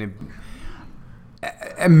Lakers are going to,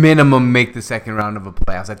 at minimum, make the second round of a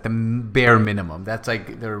playoffs. Like the bare minimum. That's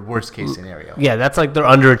like their worst case scenario. Yeah, that's like they're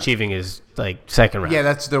underachieving is like second round. Yeah,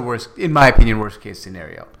 that's their worst, in my opinion, worst case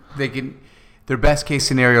scenario. They can. Their best case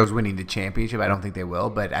scenario is winning the championship. I don't think they will,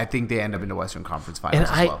 but I think they end up in the Western Conference Finals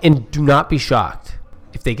as well. And do not be shocked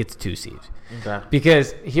if they get to 2 seeds. Okay.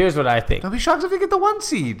 Because here's what I think. Don't be shocked if they get the 1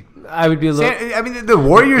 seed. I would be a little. I mean, the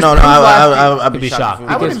Warriors. No, I'd be shocked.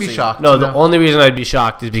 I wouldn't be shocked. No, the only reason I'd be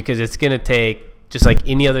shocked is because it's going to take, just like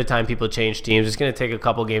any other time people change teams, it's going to take a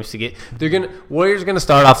couple games to get. Warriors are going to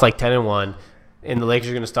start off like 10-1, and the Lakers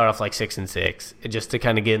are going to start off like 6-6, just to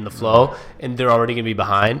kind of get in the flow. And they're already going to be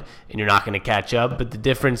behind, and you're not going to catch up. But the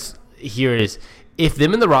difference here is if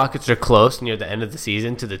them and the Rockets are close near the end of the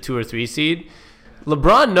season to the 2 or 3 seed,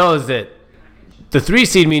 LeBron knows that the 3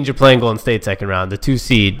 seed means you're playing Golden State second round. The 2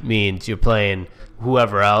 seed means you're playing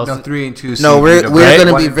whoever else. No, 3 and 2. No, we're right? going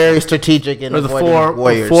to be very strategic in or the avoiding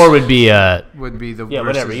Warriors. 4 would be would be the yeah,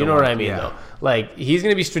 whatever. You know what I mean, though. Like, he's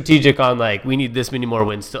going to be strategic on, like, we need this many more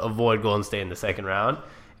wins to avoid Golden State in the second round.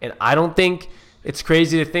 And I don't think it's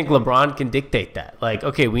crazy to think LeBron can dictate that. Like,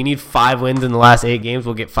 okay, we need 5 wins in the last 8 games.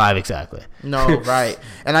 We'll get 5 exactly. No, right.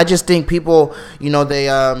 And I just think people,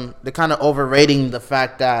 they're kind of overrating the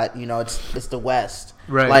fact that, it's the West.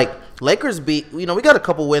 Right. Like, Lakers beat, we got a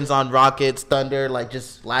couple wins on Rockets, Thunder, like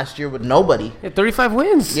just last year with nobody. Yeah, 35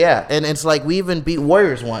 wins. Yeah, and it's like we even beat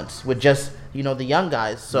Warriors once with just, the young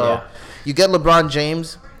guys. So you get LeBron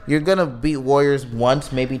James, you're going to beat Warriors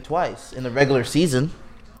once, maybe twice in the regular season.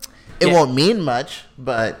 It won't mean much,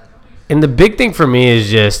 but. And the big thing for me is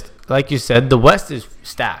just, like you said, the West is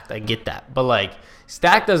stacked. I get that. But, like,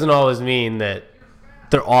 stacked doesn't always mean that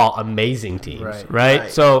they're all amazing teams,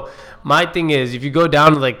 right? So my thing is, if you go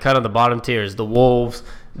down to, like, kind of the bottom tiers, the Wolves,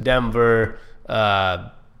 Denver,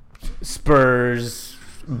 Spurs,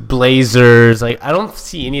 Blazers, like, I don't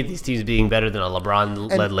see any of these teams being better than a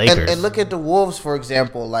LeBron-led Lakers. And look at the Wolves, for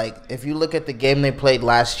example. Like, if you look at the game they played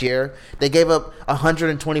last year, they gave up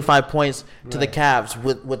 125 points to the Cavs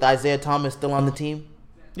with Isaiah Thomas still on the team.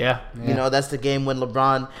 Yeah. That's the game when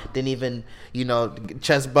LeBron didn't even,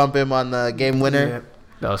 chest bump him on the game winner. Yeah.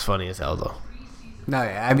 That was funny as hell, though. No,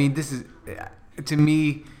 I mean, this is, to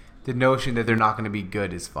me, the notion that they're not going to be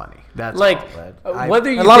good is funny. That's like, all,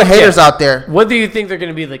 whether you a lot of think- haters out there. Whether you think they're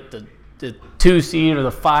going to be like the 2 seed or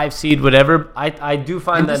the 5 seed, whatever, I do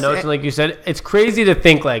find that notion, like you said, it's crazy to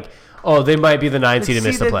think like, oh, they might be the 9 seed and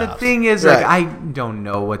miss the playoffs. The thing is, Right. like, I don't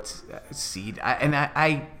know what's seed,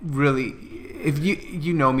 I really, if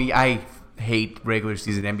you know me, I hate regular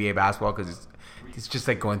season NBA basketball because it's just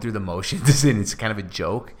like going through the motions and it's kind of a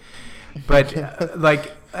joke. But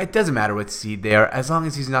like, it doesn't matter what seed they are, as long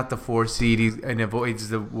as he's not the 4 seed and avoids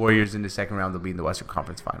the Warriors in the second round. They'll be in the Western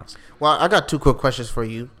Conference Finals. Well, I got 2 quick questions for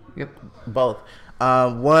you. Yep. Both.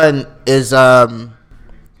 One is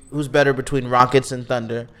who's better between Rockets and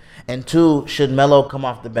Thunder, and 2, should Melo come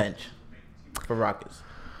off the bench for Rockets?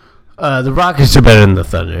 The Rockets are better than the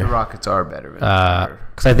Thunder. The Rockets are better.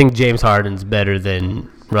 Because I think James Harden's better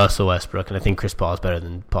than Russell Westbrook, and I think Chris Paul is better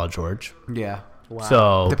than Paul George. Yeah. Wow.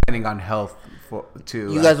 So Depending on health,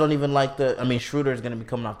 too. You guys don't even like Schroeder's going to be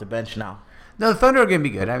coming off the bench now. No, the Thunder are going to be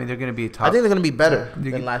good. I mean, they're going to be a top. I think they're going to be better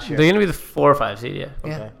than last year. they're going to be the 4 or 5 seed, yeah.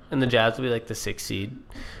 Okay. And the Jazz will be like the 6 seed.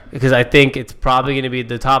 Because I think it's probably going to be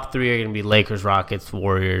the top 3 are going to be Lakers, Rockets,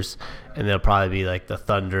 Warriors, and they'll probably be like the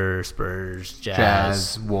Thunder, Spurs,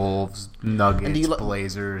 Jazz, Wolves, Nuggets, you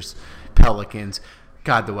Blazers, Pelicans.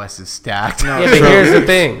 God, the West is stacked. No, Yeah, but here's the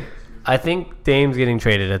thing. I think Dame's getting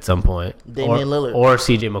traded at some point. Damian Lillard. Or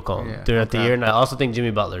CJ McCollum Yeah. throughout the year. And I also think Jimmy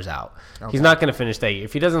Butler's out. Okay. He's not going to finish that year.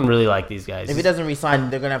 If he doesn't really like these guys. If he doesn't resign,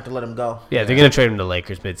 they're going to have to let him go. Yeah, they're going to trade him to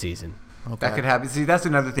Lakers midseason. That could happen. See, that's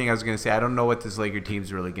another thing I was going to say. I don't know what this Laker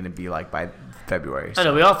team's really going to be like by February. I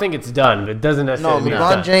know, we all think it's done, but it doesn't No, necessarily mean it's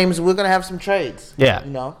LeBron done. James, we're going to have some trades. Yeah. You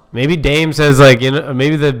know? Maybe Dame says, like,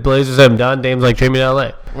 maybe the Blazers have him done. Dame's like, trade me to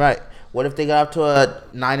L.A. Right. What if they got up to a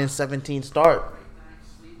 9-17 start?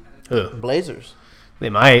 Who? Blazers. They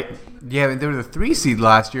might. Yeah, they were the 3 seed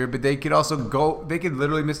last year, but they could also go. They could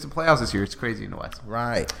literally miss the playoffs this year. It's crazy in the West.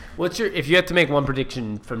 Right. If you had to make one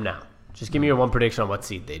prediction from now? Just give me your one prediction on what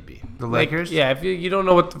seed they'd be. The Lakers? Yeah, if you don't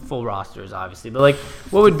know what the full roster is, obviously, but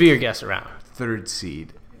what would be your guess around? 3rd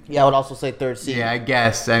seed. Yeah, I would also say 3rd seed. Yeah, I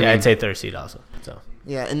guess. I mean, I'd say 3rd seed also. So.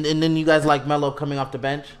 Yeah, and then you guys like Melo coming off the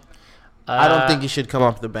bench? I don't think he should come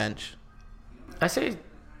off the bench. I say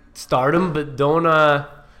start him, but don't.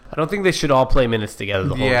 I don't think they should all play minutes together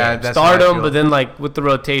the whole game. That's Start how I him, feel. but then with the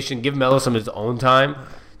rotation, give Melo some of his own time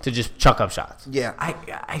to just chuck up shots. Yeah.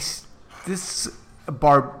 This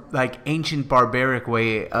ancient barbaric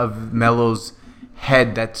way of Melo's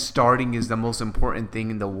head that starting is the most important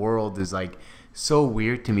thing in the world is so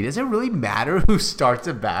weird to me. Does it really matter who starts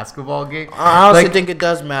a basketball game? I honestly think it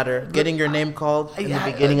does matter. Getting your name called in the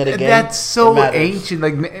beginning of the game. That's so ancient.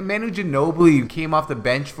 Manu Ginobili came off the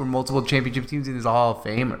bench for multiple championship teams and is a Hall of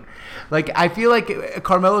Famer. I feel like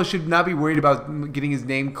Carmelo should not be worried about getting his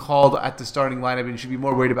name called at the starting lineup and should be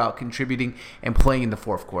more worried about contributing and playing in the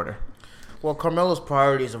 4th quarter. Well, Carmelo's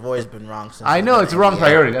priorities have always been wrong. Since I know it's a wrong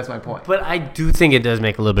priority. That's my point. But I do think it does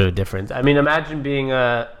make a little bit of a difference. I mean, imagine being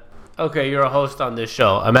okay, you're a host on this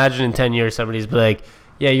show. Imagine in 10 years somebody's be like,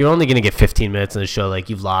 yeah, you're only going to get 15 minutes on the show.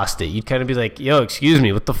 You've lost it. You'd kind of be like, yo, excuse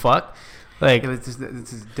me, what the fuck? This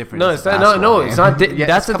is different. No, it's not. No, it's not.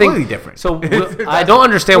 That's the thing. Completely different. So I don't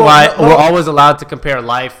understand why we're always allowed to compare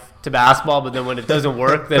life to basketball, but then when it doesn't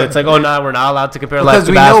work, then it's oh, no, we're not allowed to compare life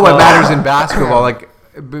to basketball. Because we know what matters in basketball.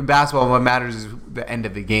 In basketball, what matters is the end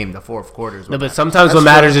of the game, the 4th quarter. No, but sometimes what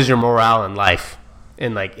matters is your morale in life.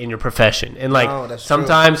 In your profession, and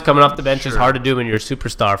sometimes coming off the bench is hard to do when you're a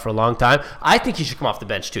superstar for a long time. I think he should come off the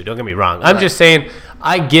bench too. Don't get me wrong. I'm just saying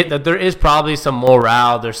I get that there is probably some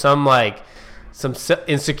morale. There's some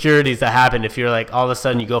insecurities that happen if you're all of a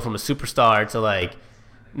sudden you go from a superstar to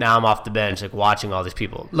now I'm off the bench watching all these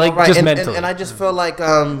people just mentally. And I just feel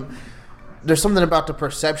there's something about the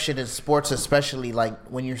perception in sports, especially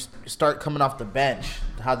when you start coming off the bench,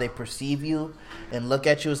 how they perceive you and look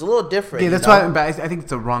at you is a little different. Yeah, that's why. But I think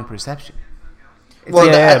it's a wrong perception. Well,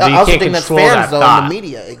 but I you also can't think that's control fans that though thought. in the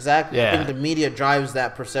media. Exactly. Yeah. I think the media drives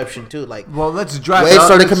that perception too. Let's drive. Wade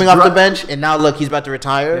started coming off the bench, and now look, he's about to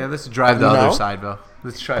retire. Yeah, let's drive the other side, though.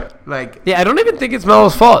 Let's try Yeah, I don't even think it's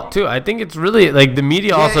Melo's fault too. I think it's really the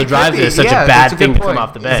media also drives it as such a bad thing to come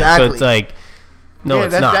off the bench. Exactly. So it's no,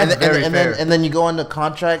 it's not. And then you go into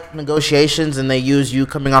contract negotiations, and they use you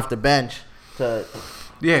coming off the bench to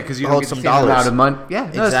because you hold don't get some the same amount dollars. of money.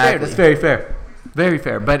 Yeah, no, Exactly. that's very fair. Very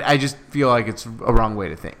fair. But I just feel like it's a wrong way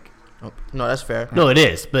to think. No, that's fair. No, it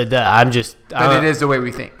is. But I'm just. But it is the way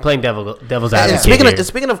we think. Playing devil's And advocate.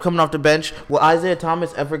 speaking of coming off the bench, will Isaiah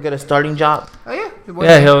Thomas ever get a starting job? Oh yeah.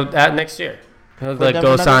 Yeah, he'll next year. He'll Denver go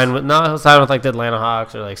Nuggets? sign with he'll sign with the Atlanta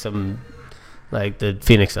Hawks or some the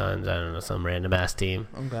Phoenix Suns. I don't know, some random ass team.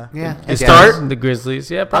 Okay. Yeah. And start the Grizzlies.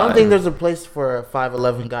 Yeah, I probably. don't think there's a place for a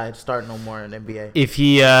 5'11" guy to start no more in NBA. If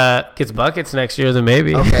he gets buckets next year, then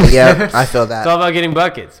maybe. Okay, yeah, I feel that. It's all about getting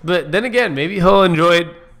buckets. But then again, maybe he'll enjoy it.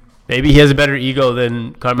 Maybe he has a better ego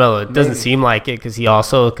than Carmelo. It doesn't seem like it because he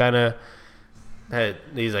also kind of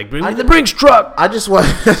he's bring me the Brinks truck. I just want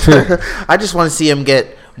to see him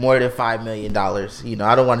get more than $5 million.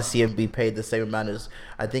 I don't want to see him be paid the same amount as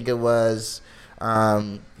I think it was.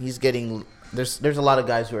 He's getting. There's a lot of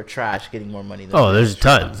guys who are trash getting more money than There's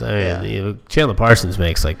tons. I mean, Chandler Parsons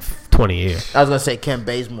makes 20 a year. I was gonna say Ken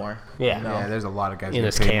Bazemore. Yeah. Yeah, there's a lot of guys.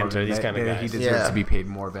 Enes Kanter, these kind of guys. He deserves to be paid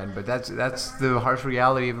more, Ben. But that's the harsh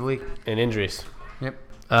reality of the league. And injuries. Yep.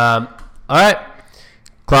 All right,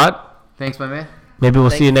 Claude. Thanks, my man. Maybe we'll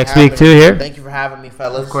see you Thank next for week having too me. here. Thank you for having me,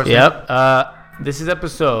 fellas. Of course. Yep. This is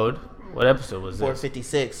episode. What episode was this?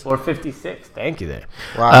 456. 456. Thank you there.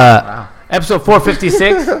 Wow. Episode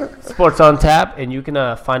 456, Sports on Tap. And you can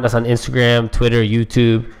find us on Instagram, Twitter,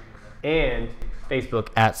 YouTube, and Facebook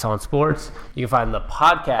at Son Sports. You can find the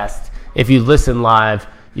podcast. If you listen live,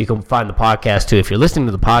 you can find the podcast too. If you're listening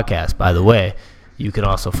to the podcast, by the way, you can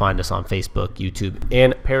also find us on Facebook, YouTube,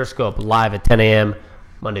 and Periscope live at 10 a.m.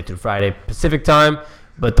 Monday through Friday Pacific time.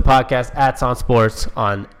 But the podcast at Son Sports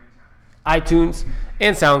on iTunes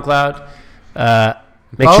and SoundCloud.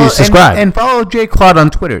 Make sure you subscribe. And follow J. Claude on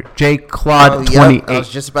Twitter. J. Claude 28. I was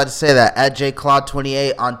just about to say that. At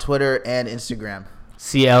JClaude28 on Twitter and Instagram.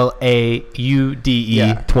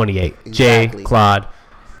 CLAUDE 28. J. Exactly. Claude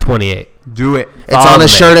 28. Do it. It's on the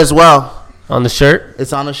shirt as well. On the shirt?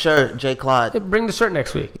 It's on the shirt, J. Claude. Hey, bring the shirt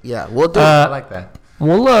next week. Yeah, we'll do I it. like that.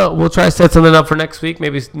 We'll try to set something up for next week,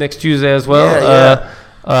 maybe next Tuesday as well.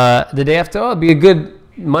 The day after, it'll be a good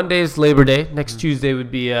Monday's Labor Day. Next Tuesday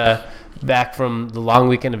would be back from the long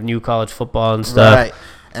weekend of new college football and stuff. Right.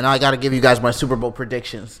 And I got to give you guys my Super Bowl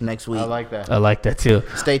predictions next week. I like that. I like that too.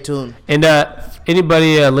 Stay tuned. And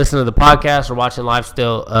anybody listening to the podcast or watching live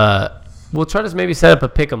still, we'll try to maybe set up a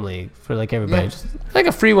pick'em league for like everybody, just like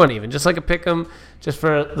a free one, even just like a pick'em, just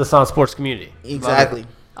for the Sound Sports community. Exactly.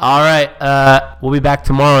 All right, we'll be back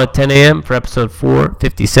tomorrow at 10 a.m. for episode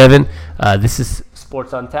 457. This is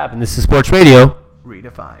Sports on Tap, and this is Sports Radio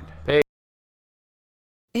Redefined.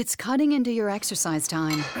 It's cutting into your exercise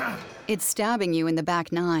time. It's stabbing you in the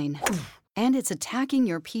back nine. And it's attacking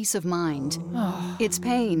your peace of mind. It's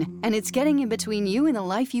pain, and it's getting in between you and the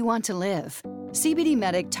life you want to live. CBD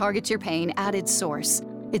Medic targets your pain at its source.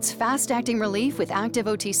 It's fast-acting relief with active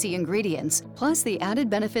OTC ingredients, plus the added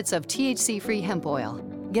benefits of THC-free hemp oil.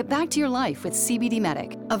 Get back to your life with CBD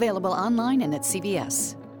Medic, available online and at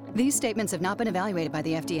CVS. These statements have not been evaluated by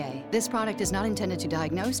the FDA. This product is not intended to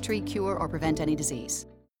diagnose, treat, cure, or prevent any disease.